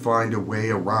trying to find a way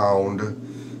around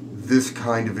this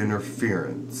kind of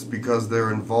interference because their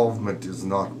involvement is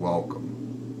not welcome.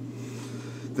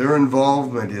 Their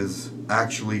involvement is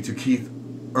actually to keep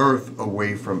Earth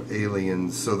away from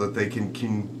aliens so that they can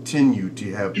continue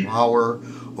to have power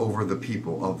over the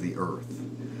people of the Earth.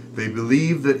 They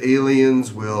believe that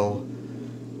aliens will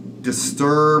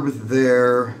disturb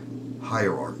their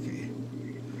hierarchy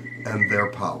and their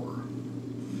power.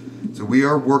 So we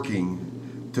are working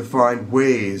to find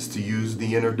ways to use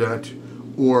the internet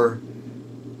or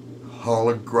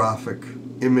holographic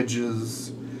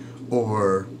images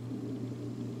or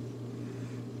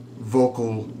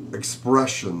vocal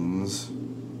expressions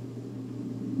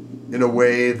in a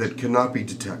way that cannot be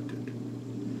detected.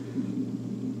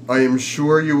 I am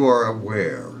sure you are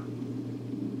aware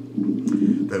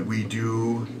that we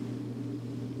do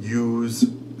use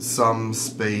some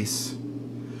space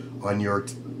on your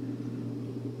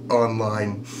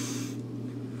online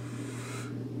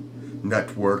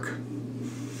network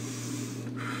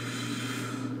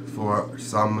for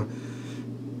some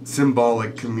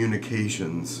symbolic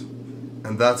communications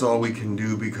And that's all we can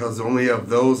do, because only of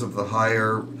those of the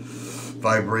higher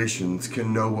vibrations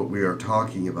can know what we are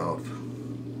talking about.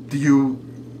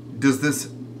 Does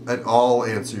this at all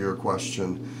answer your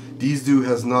question? Dizdu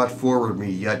has not forwarded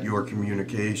me yet your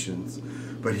communications,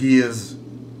 but he is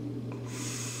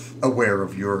aware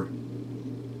of your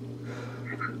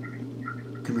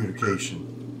communication.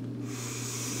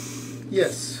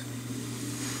 Yes.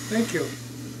 Thank you.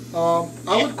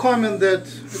 I would comment that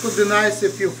it would be nice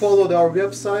if you followed our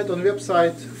website. On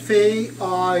website, Faye,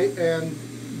 I, and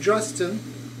Justin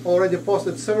already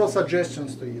posted several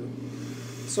suggestions to you.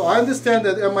 So I understand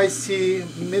that MIC,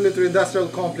 Military Industrial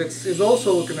Complex, is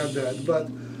also looking at that, but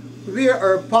we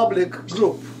are a public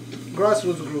group,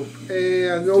 grassroots group,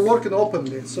 and we're working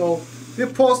openly. So we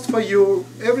post for you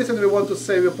everything we want to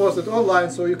say. We post it online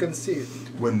so you can see it.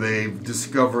 When they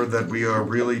discover that we are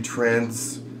really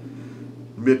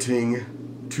transmitting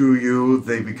to you,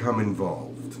 they become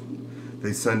involved.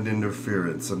 They send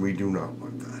interference, and we do not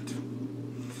want that.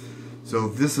 So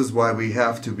this is why we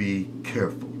have to be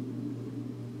careful.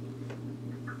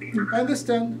 I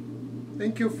understand.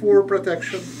 Thank you for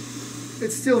protection.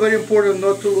 It's still very important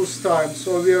not to lose time,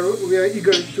 so we are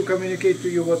eager to communicate to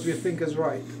you what we think is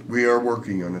right. We are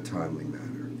working on a timely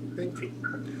manner. Thank you.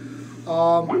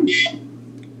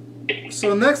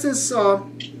 So next is so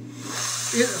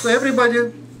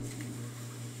everybody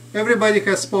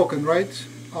has spoken, right?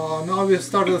 Now we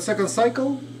started the second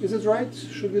cycle. Is it right?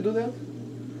 Should we do that?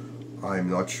 I'm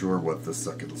not sure what the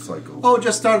second cycle. Oh,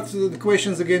 just start the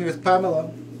questions again with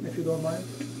Pamela, if you don't mind.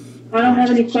 I don't have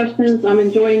any questions. I'm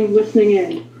enjoying listening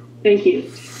in. Thank you.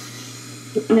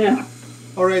 Yeah.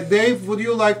 All right, Dave, would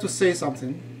you like to say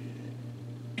something?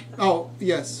 Oh,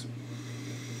 yes.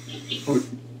 Oh,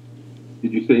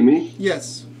 did you say me?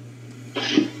 Yes.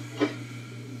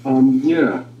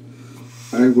 Yeah.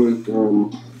 I was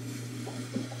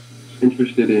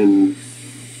interested in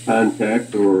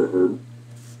contact or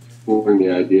exploring the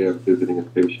idea of visiting a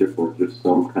spaceship or just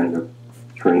some kind of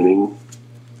training.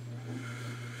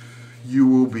 You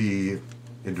will be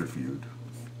interviewed.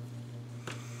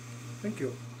 Thank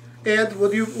you. Ed,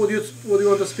 would you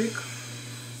want to speak?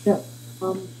 Yeah.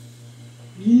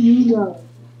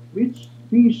 Which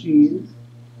species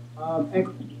of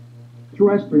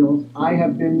extraterrestrials I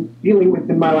have been dealing with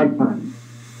in my lifetime?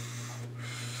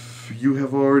 You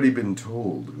have already been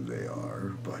told who they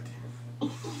are, but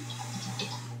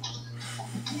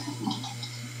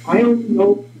I only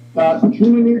know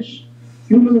humanish,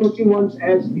 human-looking ones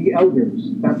as the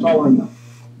elders. That's all I know.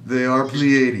 they are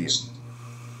Pleiadian.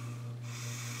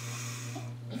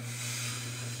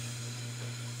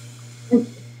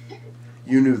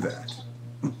 You knew that.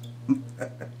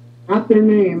 Not their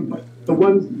name, but the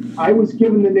ones I was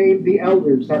given the name the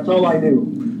elders. That's all I knew.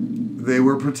 They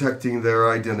were protecting their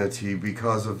identity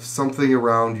because of something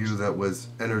around you that was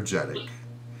energetic.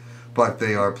 But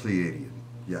they are Pleiadian,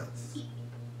 yes.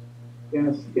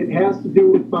 Yes, it has to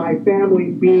do with my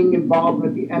family being involved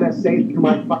with the NSA through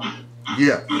my father.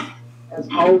 Yes. As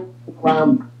all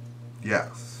around.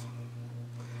 Yes.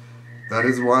 That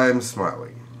is why I'm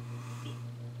smiling.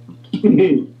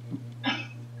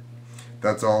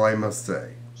 That's all I must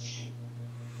say.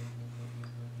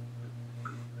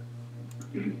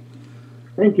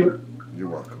 Thank you. You're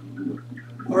welcome.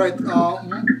 All right,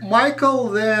 Michael,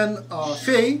 then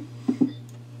Faye.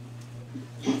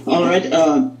 All right.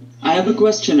 I have a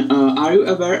question. Are you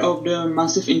aware of the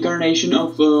massive incarnation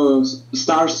of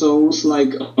star souls,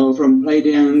 like from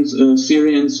Pleiadians,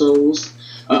 Sirian souls?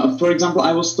 For example,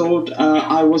 I was told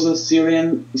I was a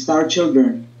Sirian star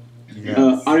children. Yes.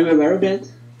 Are you aware of that?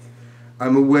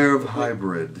 I'm aware of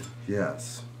hybrid,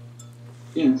 yes.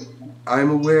 Yes.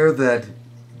 I'm aware that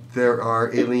there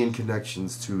are alien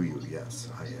connections to you, yes,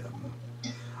 I am.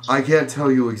 I can't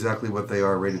tell you exactly what they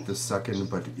are right at this second,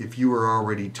 but if you were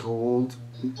already told...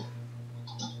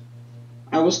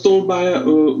 I was told by a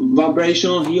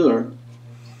vibrational healer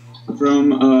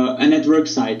from a network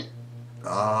site.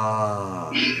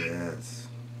 Ah, yes.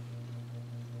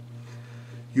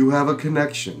 You have a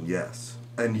connection, yes.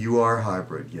 And you are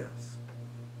hybrid, yes.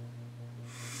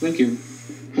 Thank you.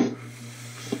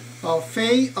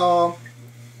 Faye,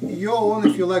 your own,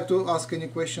 if you like to ask any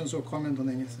questions or comment on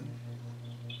anything.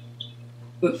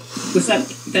 Was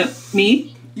that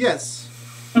me? Yes.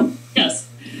 Oh, yes.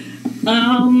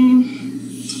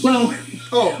 Well...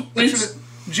 Oh, actually,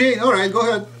 Jane, all right, go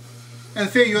ahead. And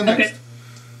Faye, you're next.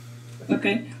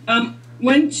 Okay.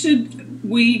 When should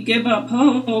we give up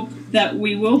hope that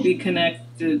we will be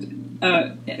connected?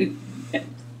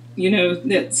 You know,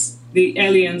 that the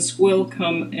aliens will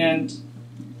come and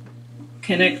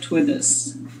connect with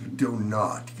us. Do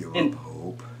not give up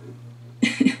hope.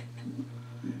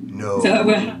 No. So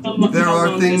There how are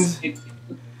long things. does it-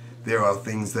 There are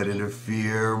things that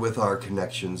interfere with our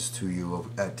connections to you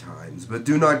at times, but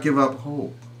do not give up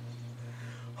hope.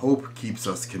 Hope keeps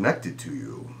us connected to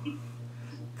you.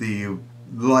 The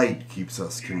light keeps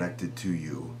us connected to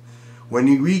you.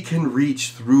 When we can reach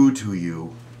through to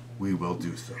you, we will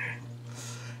do so.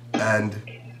 And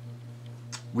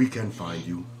we can find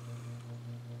you.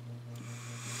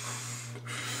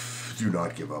 Do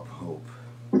not give up hope.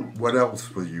 What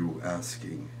else were you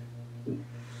asking?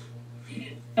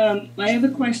 My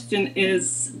other question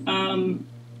is,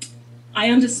 I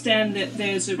understand that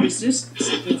there's a resistance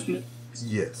movement,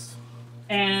 Yes.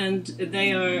 and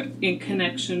they are in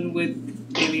connection with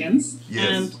aliens. Yes.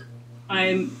 And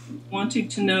I'm wanting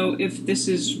to know if this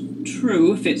is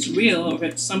true, if it's real, or if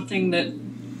it's something that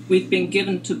we've been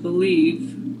given to believe,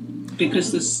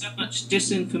 because there's so much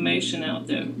disinformation out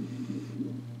there.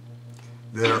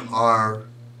 There are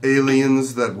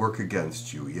aliens that work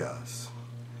against you, yes.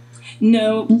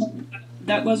 No,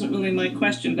 that wasn't really my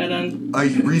question, but A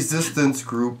resistance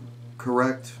group,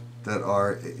 correct? That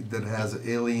has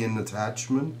alien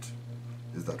attachment?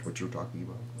 Is that what you're talking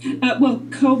about? well,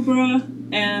 Cobra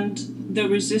and the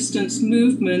resistance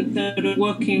movement that are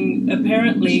working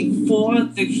apparently for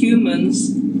the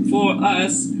humans, for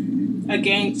us,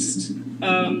 against,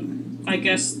 I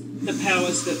guess, the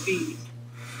powers that be.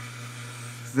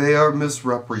 They are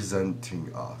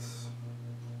misrepresenting us.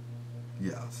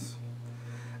 Yes.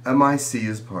 MIC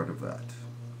is part of that.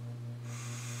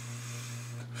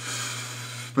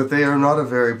 But they are not a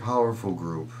very powerful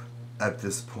group at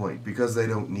this point because they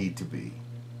don't need to be.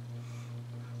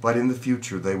 But in the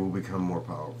future they will become more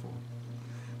powerful.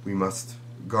 We must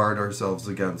guard ourselves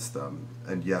against them,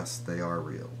 and yes, they are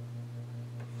real.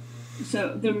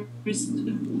 So,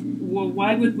 well,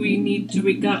 why would we need to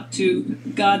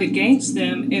guard against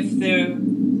them if they're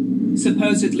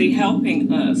supposedly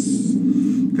helping us?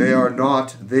 They are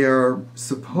not, they are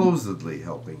supposedly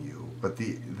helping you, but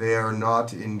they are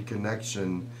not in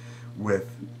connection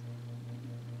with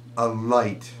a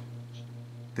light.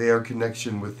 They are in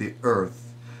connection with the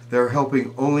earth. They're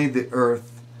helping only the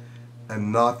earth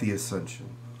and not the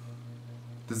ascension.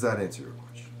 Does that answer your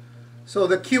question? So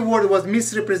the key word was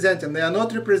misrepresenting. They are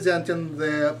not representing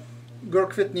the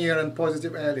Girk Fitneer and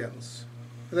positive aliens.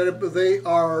 They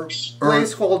are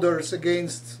placeholders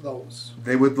against those.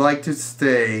 They would like to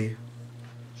stay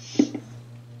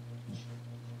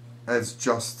as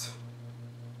just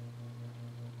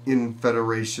in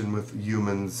federation with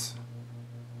humans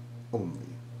only.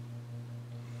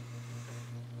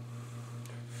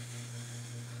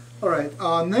 Alright,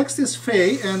 next is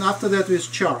Faye, and after that is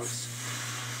Charles.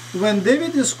 When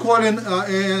David is calling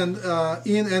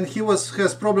and he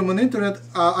has problem on internet,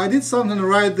 I did something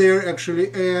right there actually,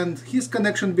 and his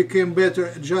connection became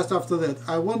better just after that.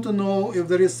 I want to know if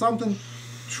there is something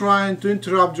trying to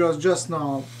interrupt us just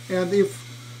now, and if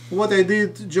what I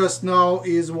did just now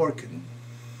is working.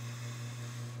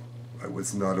 I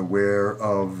was not aware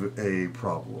of a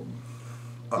problem,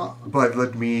 but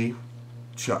let me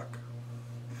check.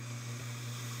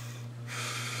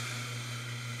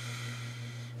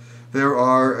 There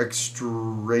are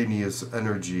extraneous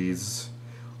energies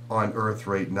on Earth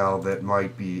right now that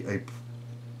might be a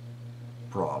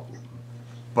problem,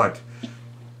 but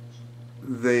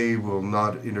they will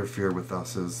not interfere with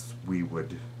us as we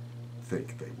would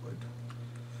think they would.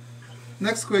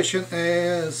 Next question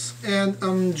is,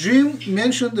 and Jim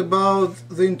mentioned about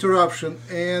the interruption,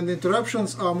 and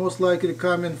interruptions are most likely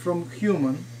coming from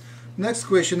human. Next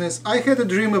question is, I had a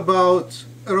dream about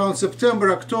around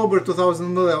September, October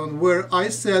 2011, where I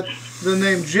said the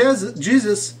name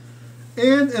Jesus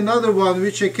and another one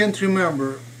which I can't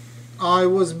remember. I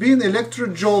was being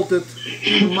electro-jolted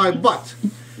in my butt,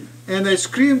 and I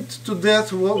screamed to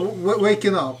death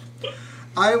waking up.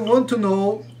 I want to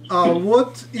know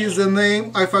what is the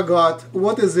name I forgot,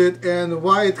 what is it, and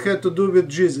why it had to do with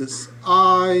Jesus.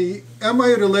 Am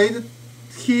I related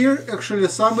here? Actually,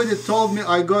 somebody told me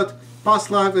I got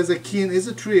past life as a king. Is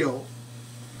it real?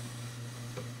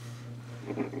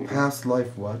 Past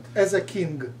life what? As a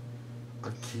king.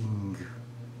 A king.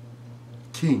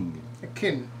 King. A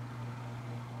king.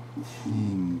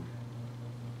 King.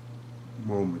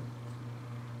 Moment.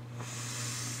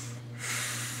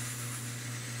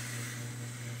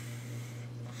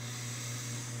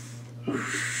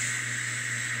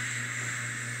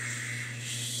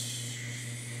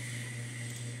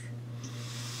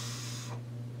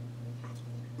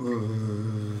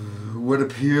 What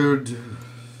appeared...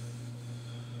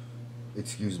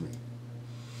 Excuse me.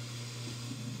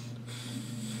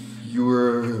 You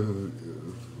were...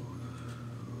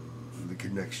 the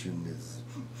connection is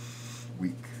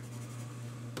weak.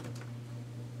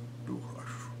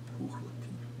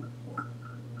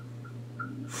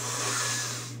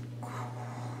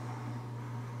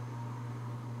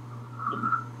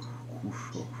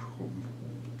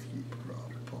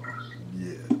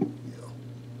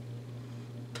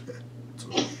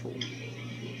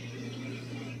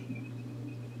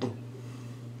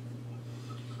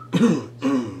 There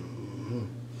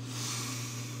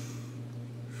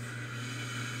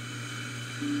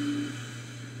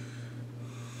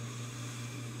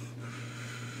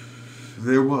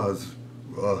was.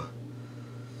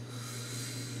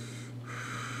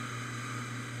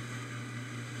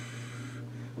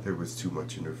 There was too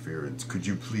much interference. Could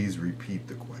you please repeat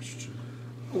the question?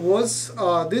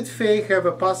 Did Faye have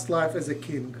a past life as a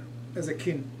king? As a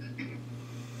king?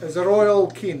 As a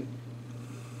royal king?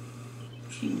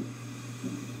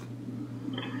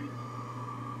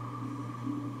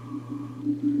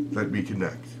 Let me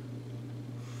connect.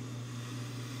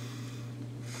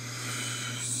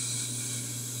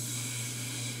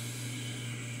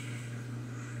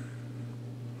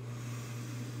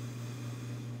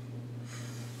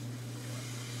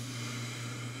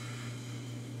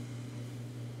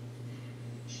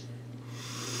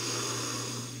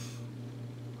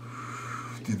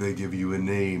 Did they give you a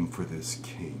name for this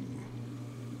king?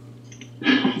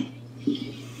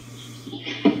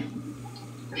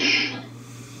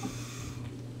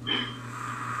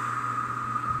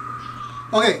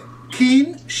 Okay,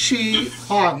 Qin Shi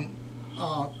Huang.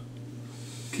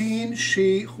 Qin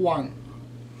Shi Huang.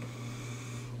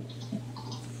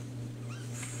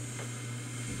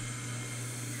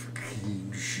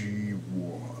 King Shi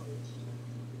Huang.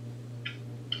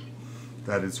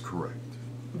 That is correct.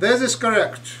 That is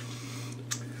correct.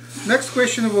 Next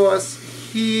question was,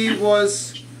 he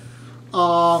was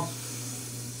 2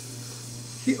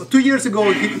 years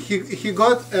ago he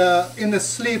got in his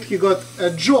sleep he got a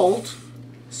jolt,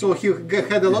 so he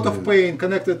had a lot of pain,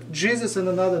 connected Jesus and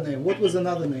another name. What was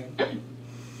another name?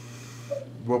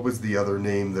 What was the other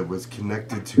name that was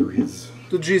connected to his...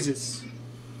 To Jesus.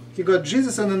 He got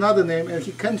Jesus and another name, and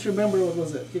he can't remember what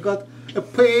was it. He got a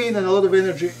pain and a lot of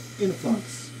energy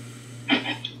influx.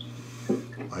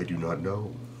 I do not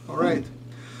know. All right.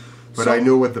 But I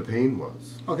know what the pain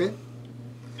was. Okay.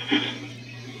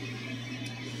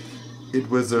 It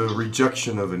was a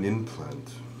rejection of an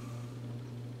implant.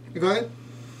 You got it?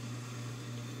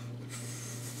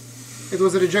 It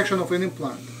was a rejection of an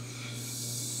implant.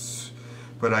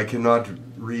 But I cannot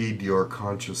read your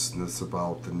consciousness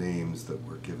about the names that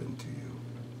were given to you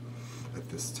at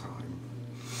this time.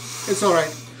 It's all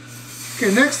right.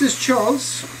 Okay, next is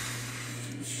Charles.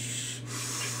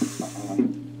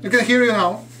 I can hear you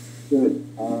now. Good.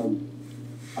 I'm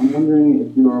wondering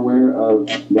if you are aware of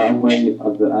Yahyel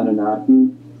of the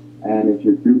Anunnaki, and if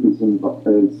your group has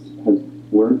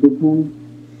worked with him,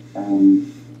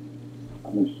 and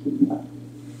I'm interested in that.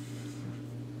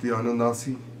 The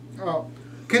Anunnaki? Oh.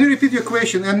 Can you repeat your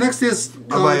question? And next is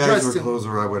My eyes were Justin. closed,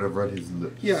 or I would have read his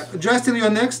lips. Yeah, Justin, you're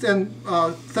next, and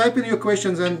type in your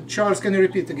questions. And Charles, can you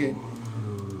repeat again?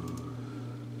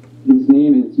 His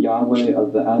name is Yahyel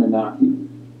of the Anunnaki,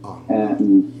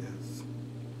 and yes.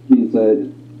 he's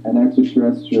an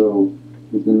extraterrestrial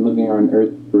who's been living on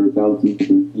Earth for thousands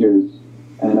of years.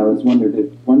 And I was wondering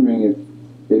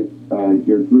if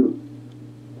your group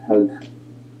has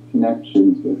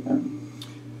connections with him.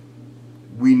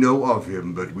 We know of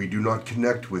him, but we do not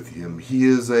connect with him. He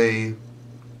is a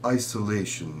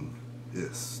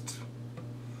isolationist.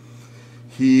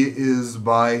 He is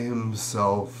by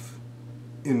himself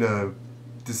in a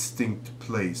distinct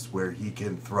place where he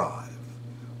can thrive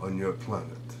on your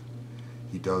planet.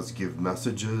 He does give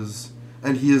messages,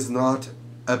 and he is not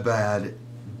a bad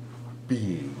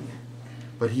being,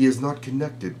 but he is not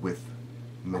connected with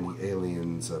many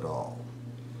aliens at all.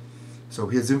 So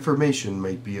his information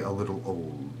might be a little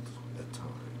old at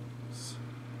times.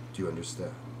 Do you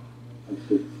understand?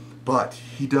 But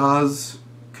he does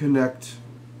connect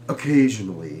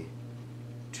occasionally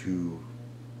to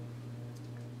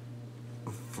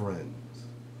friends.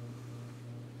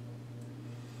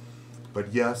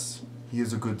 But yes, he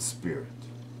is a good spirit.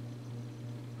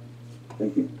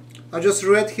 Thank you. I just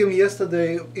read him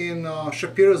yesterday in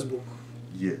Shapiro's book.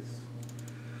 Yes.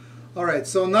 All right,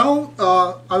 so now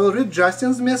I will read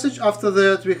Justin's message. After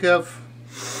that, we have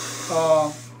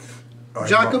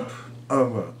Jacob.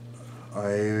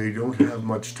 I don't have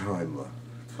much time left.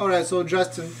 All right, so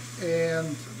Justin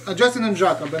and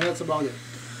Jacob, and that's about it.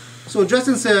 So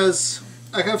Justin says,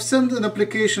 I have sent an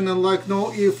application and like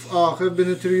know if I have been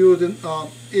interviewed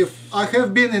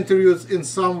in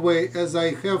some way, as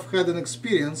I have had an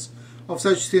experience of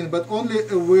such thing, but only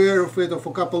aware of it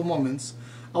for a couple moments.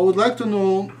 I would like to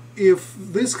know if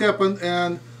this happened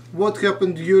and what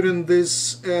happened during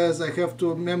this, as I have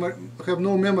no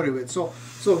memory of it. So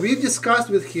we discussed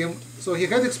with him. So he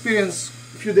had experience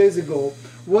a few days ago.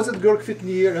 Was it Girk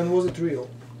Fitneer and was it real?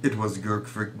 It was Girk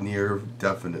Fitneer,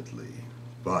 definitely.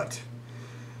 But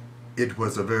It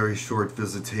was a very short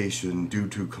visitation due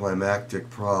to climactic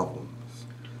problems.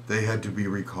 They had to be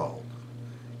recalled.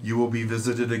 You will be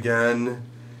visited again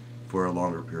for a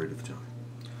longer period of time.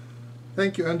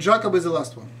 Thank you. And Jacob is the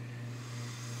last one.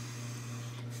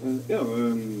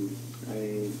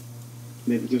 I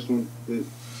maybe just want to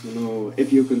know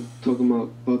if you can talk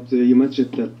about you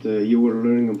mentioned that you were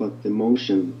learning about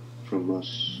emotion from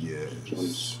us.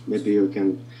 Yes. Maybe you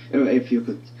can, if you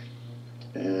could,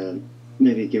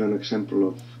 maybe give an example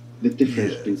of the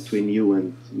difference between you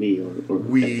and me, or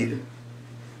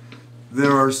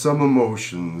There are some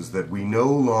emotions that we no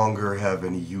longer have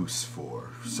any use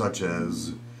for, such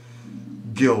as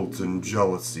guilt and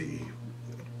jealousy,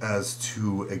 as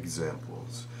two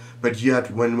examples. But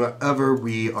yet, whenever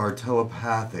we are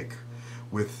telepathic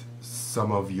with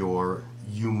some of your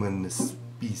human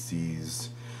species,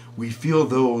 we feel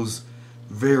those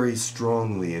very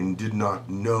strongly and did not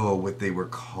know what they were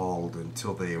called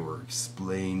until they were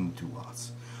explained to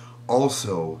us.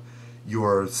 Also,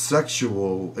 your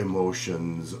sexual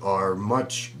emotions are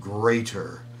much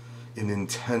greater in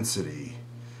intensity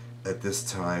at this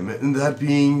time, and that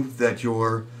being that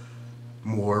you're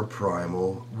more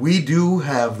primal. We do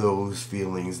have those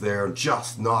feelings. They're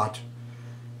just not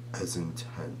as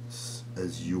intense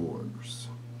as yours.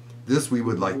 This we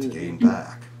would like to gain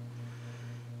back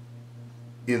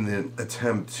in the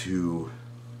attempt to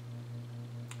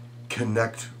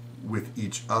connect with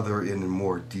each other in a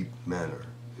more deep manner.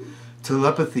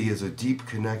 Telepathy is a deep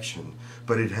connection,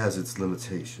 but it has its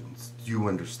limitations. Do you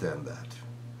understand that?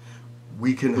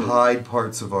 We can hide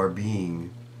parts of our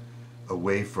being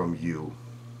away from you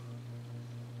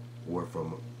or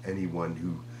from anyone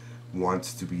who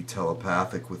wants to be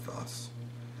telepathic with us,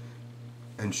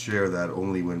 and share that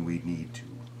only when we need to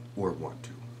or want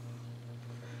to.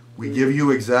 We give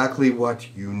you exactly what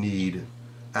you need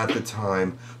at the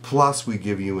time, plus we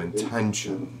give you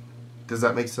intention. Does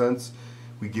that make sense?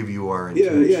 We give you our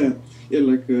intention.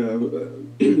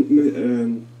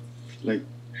 Like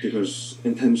because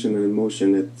intention and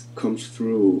emotion, it comes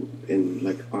through in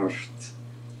like art.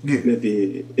 Yeah.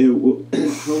 Maybe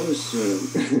how is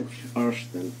art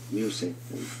and music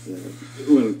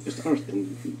and just art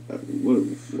and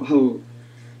how?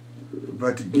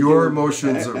 But your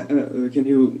emotions are... can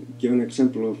you give an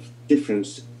example of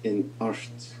difference in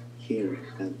art here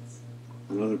and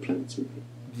on other planets? Maybe?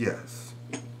 Yes.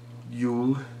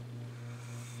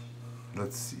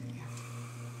 Let's see.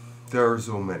 There are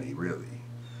so many, really.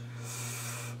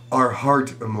 Our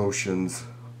heart emotions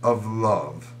of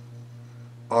love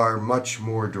are much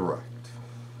more direct.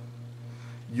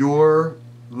 Your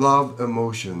love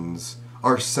emotions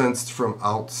are sensed from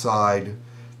outside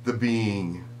the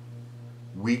being.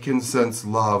 We can sense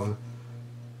love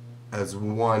as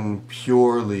one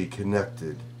purely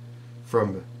connected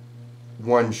from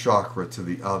one chakra to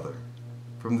the other,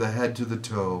 from the head to the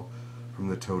toe, from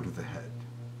the toe to the head.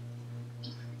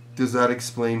 Does that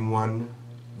explain one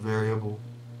variable?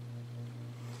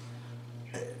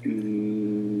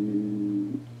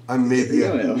 I maybe...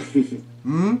 Yeah.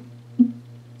 Hmm?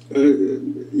 I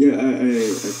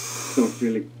don't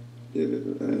really...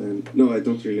 no, I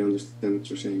don't really understand what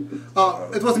you're saying.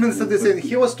 It was Minister Design.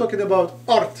 He was talking about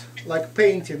art, like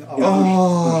painting art.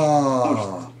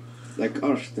 Art. Like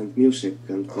art and music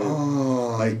and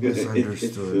I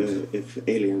misunderstood. If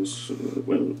aliens,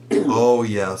 well... Oh,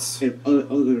 yes. If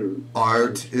other...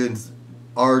 Art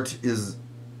is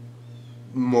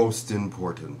most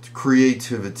important.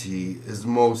 Creativity is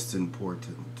most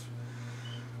important.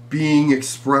 Being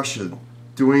expression,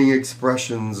 doing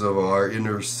expressions of our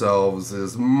inner selves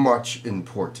is much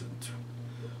important.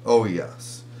 Oh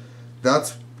yes.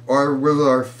 That's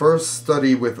our first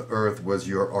study with Earth was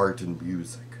your art and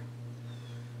music,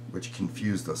 which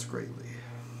confused us greatly.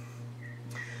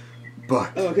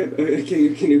 But okay,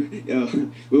 can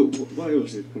you well, why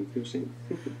was it confusing?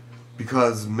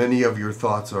 Because many of your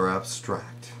thoughts are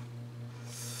abstract.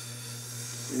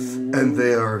 And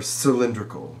they are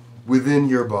cylindrical within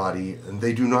your body, and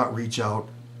they do not reach out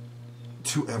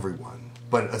to everyone,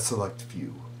 but a select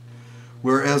few.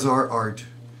 Whereas our art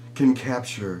can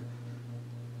capture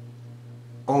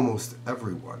almost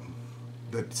everyone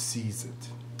that sees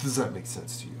it. Does that make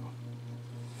sense to you?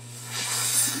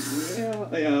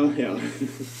 Yeah.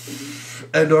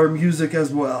 And our music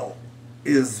as well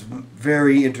is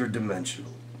very interdimensional.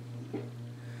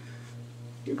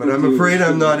 But I'm afraid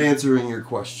I'm not answering your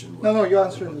question. No, you're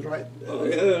answering it right.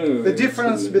 The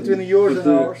difference between yours and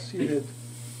ours, you did.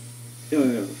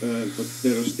 But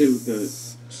there are still the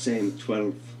same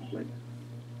 12 like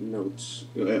notes.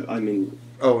 I mean.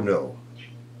 Oh no.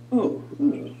 Oh.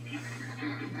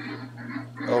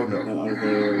 Oh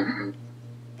no.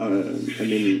 I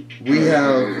mean, We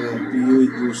have. you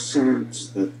use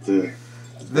sounds that.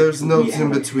 There's notes in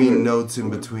haven't between heard. notes in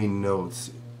between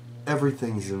notes.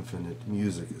 Everything's infinite.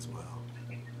 Music as well.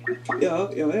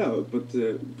 Yeah.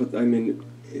 But I mean,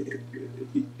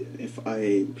 if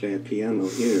I play a piano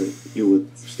here, you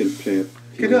would still play a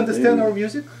piano. Can you understand there. our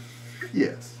music?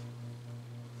 Yes.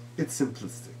 It's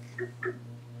simplistic.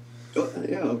 Oh,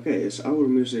 yeah, okay. Is our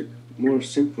music more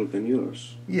simple than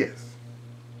yours? Yes.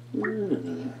 I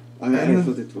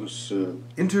thought it was.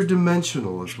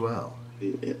 Interdimensional as well.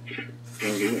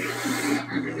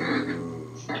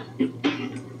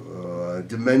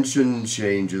 Dimension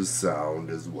changes sound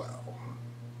as well.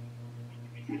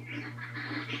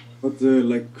 But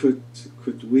like,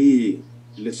 could we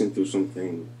listen to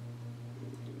something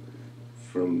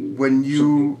from When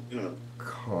you yeah.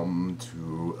 come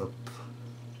to a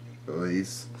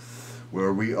place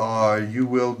where we are, you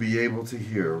will be able to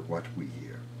hear what we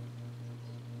hear.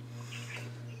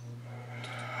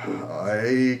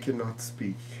 I cannot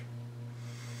speak.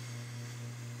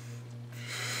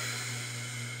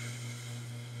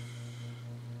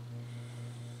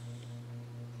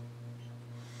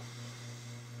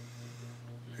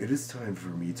 It is time for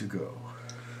me to go.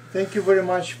 Thank you very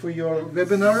much for your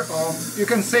webinar. You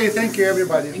can say thank you,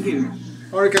 everybody. Thank you.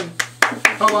 Or you can,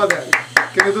 how about that?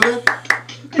 Can you do that?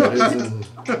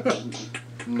 That is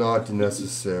not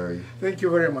necessary. Thank you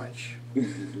very much.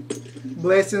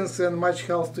 Blessings and much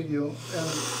health to you and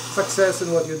success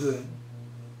in what you're doing.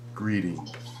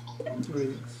 Greetings.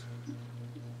 Greetings.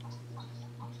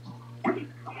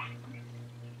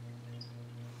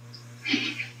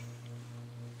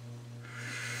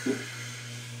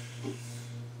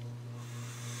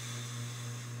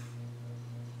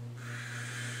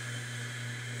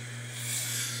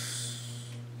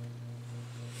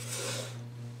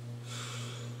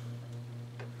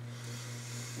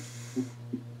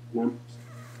 One.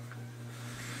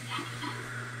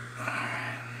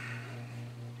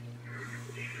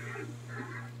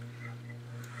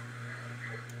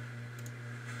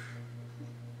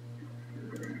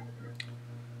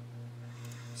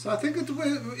 So I think it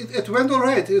went all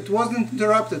right. It wasn't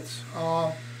interrupted.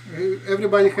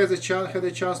 Everybody had a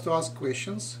chance to ask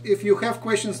questions. If you have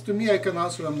questions to me, I can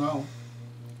answer them now.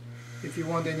 If you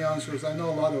want any answers, I know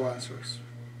a lot of answers.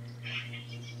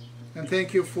 And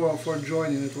thank you for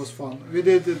joining. It was fun. We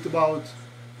did it about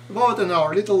an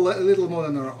hour, little more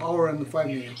than an hour and 5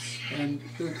 minutes. And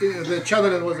the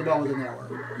channel was about an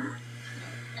hour.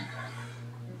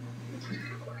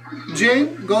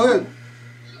 Jane, go ahead.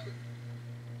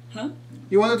 Huh?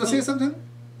 You wanted to say something?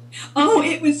 Oh,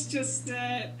 it was just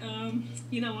that,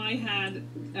 I had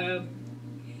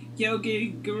yogi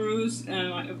gurus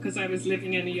because I was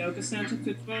living in a yoga center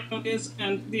for 12 years,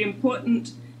 and the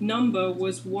important number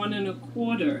was 1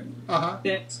 1/4.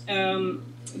 That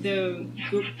the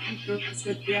gurus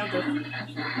with the other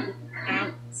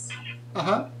outs.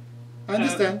 I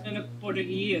understand. 1 1/4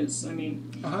 years, I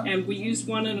mean. And we use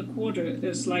 1 1/4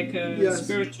 as like a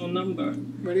spiritual number.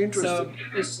 Very interesting. So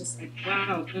it's just like,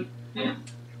 wow,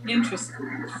 interesting.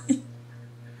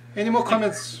 Any more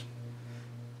comments?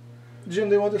 Jim,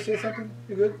 do you want to say something?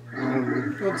 You good?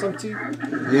 You want some tea?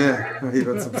 Yeah, I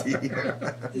want some tea.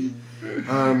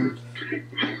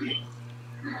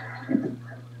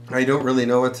 I don't really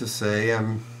know what to say.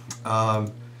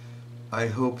 I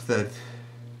hope that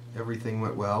everything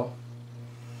went well.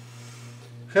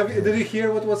 Did you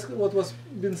hear what was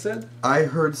been said? I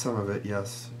heard some of it,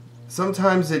 yes.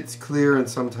 Sometimes it's clear and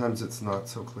sometimes it's not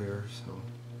so clear. So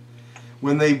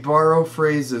when they borrow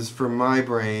phrases from my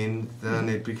brain, then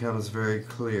it becomes very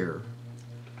clear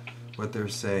what they're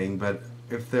saying. But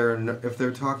if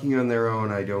they're talking on their own,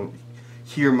 I don't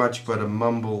hear much but a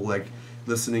mumble, like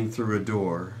listening through a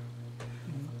door.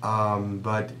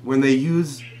 But when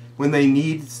they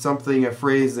need something, a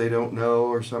phrase they don't know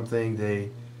or something, they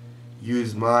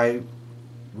use my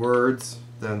words,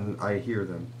 then I hear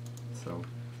them. So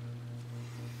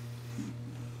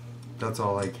that's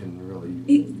all I can really.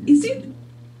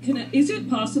 Is it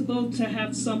possible to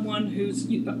have someone who's?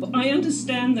 I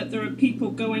understand that there are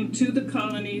people going to the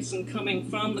colonies and coming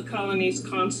from the colonies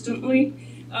constantly.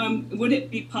 Would it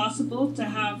be possible to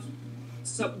have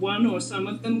one or some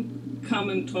of them come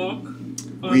and talk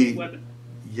on the web?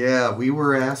 Yeah, we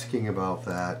were asking about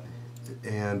that,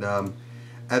 and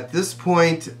at this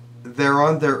point, they're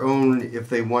on their own if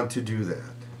they want to do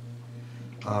that.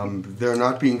 They're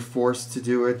not being forced to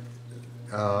do it.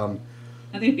 Are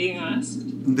they being asked?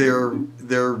 They're.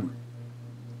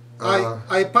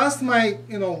 I passed my,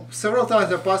 several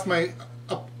times I passed my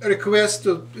request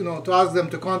to ask them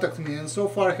to contact me, and so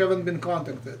far I haven't been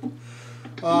contacted.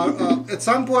 At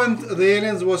some point, the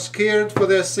aliens were scared for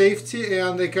their safety,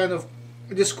 and they kind of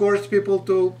discouraged people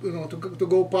to to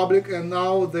go public. And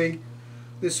now they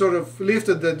sort of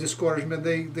lifted the discouragement.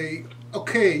 They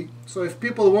okay. So if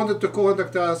people wanted to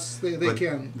contact us, they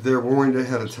can. They're warned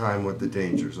ahead of time what the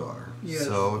dangers are. Yes.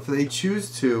 So if they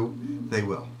choose to, they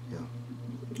will. Yeah.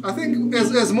 I think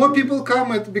as more people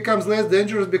come, it becomes less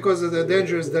dangerous because the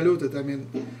danger is diluted. I mean,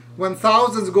 when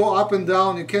thousands go up and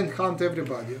down, you can't hunt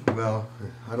everybody. Well,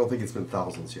 I don't think it's been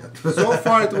thousands yet. So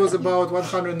far, it was about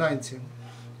 190.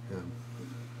 Yeah.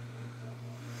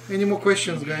 Any more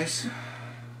questions, guys?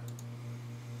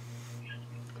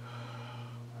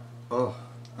 Oh.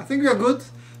 I think we are good.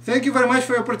 Thank you very much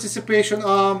for your participation.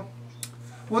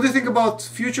 What do you think about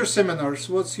future seminars?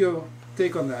 What's your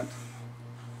take on that?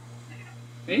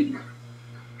 Great.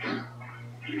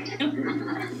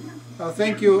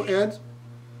 Thank you, Ed.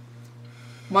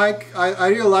 Mike, I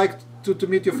really liked to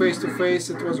meet you face to face.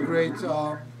 It was great.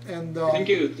 And Thank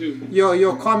you too.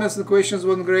 Your comments and questions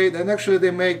were great. And actually,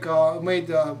 they made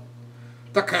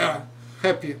Tekkrr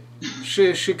happy.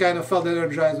 She kind of felt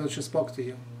energized when she spoke to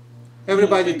you.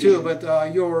 Everybody too, but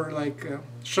you were like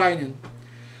shining.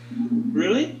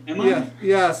 Really? Am I? Yeah.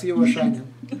 Yes, you were shining.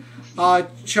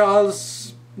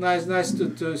 Charles, nice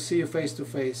to see you face to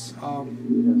face.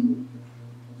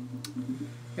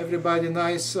 Everybody,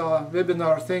 nice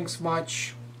webinar. Thanks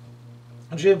much.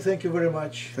 Jim, thank you very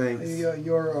much. Thanks. Okay.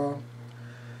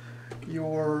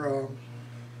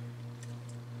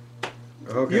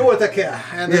 You were Tekkrr,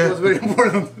 and that was very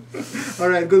important. All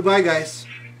right, goodbye, guys.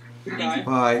 Goodbye.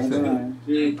 Bye. Bye.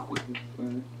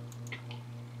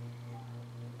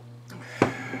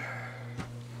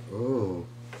 Oh.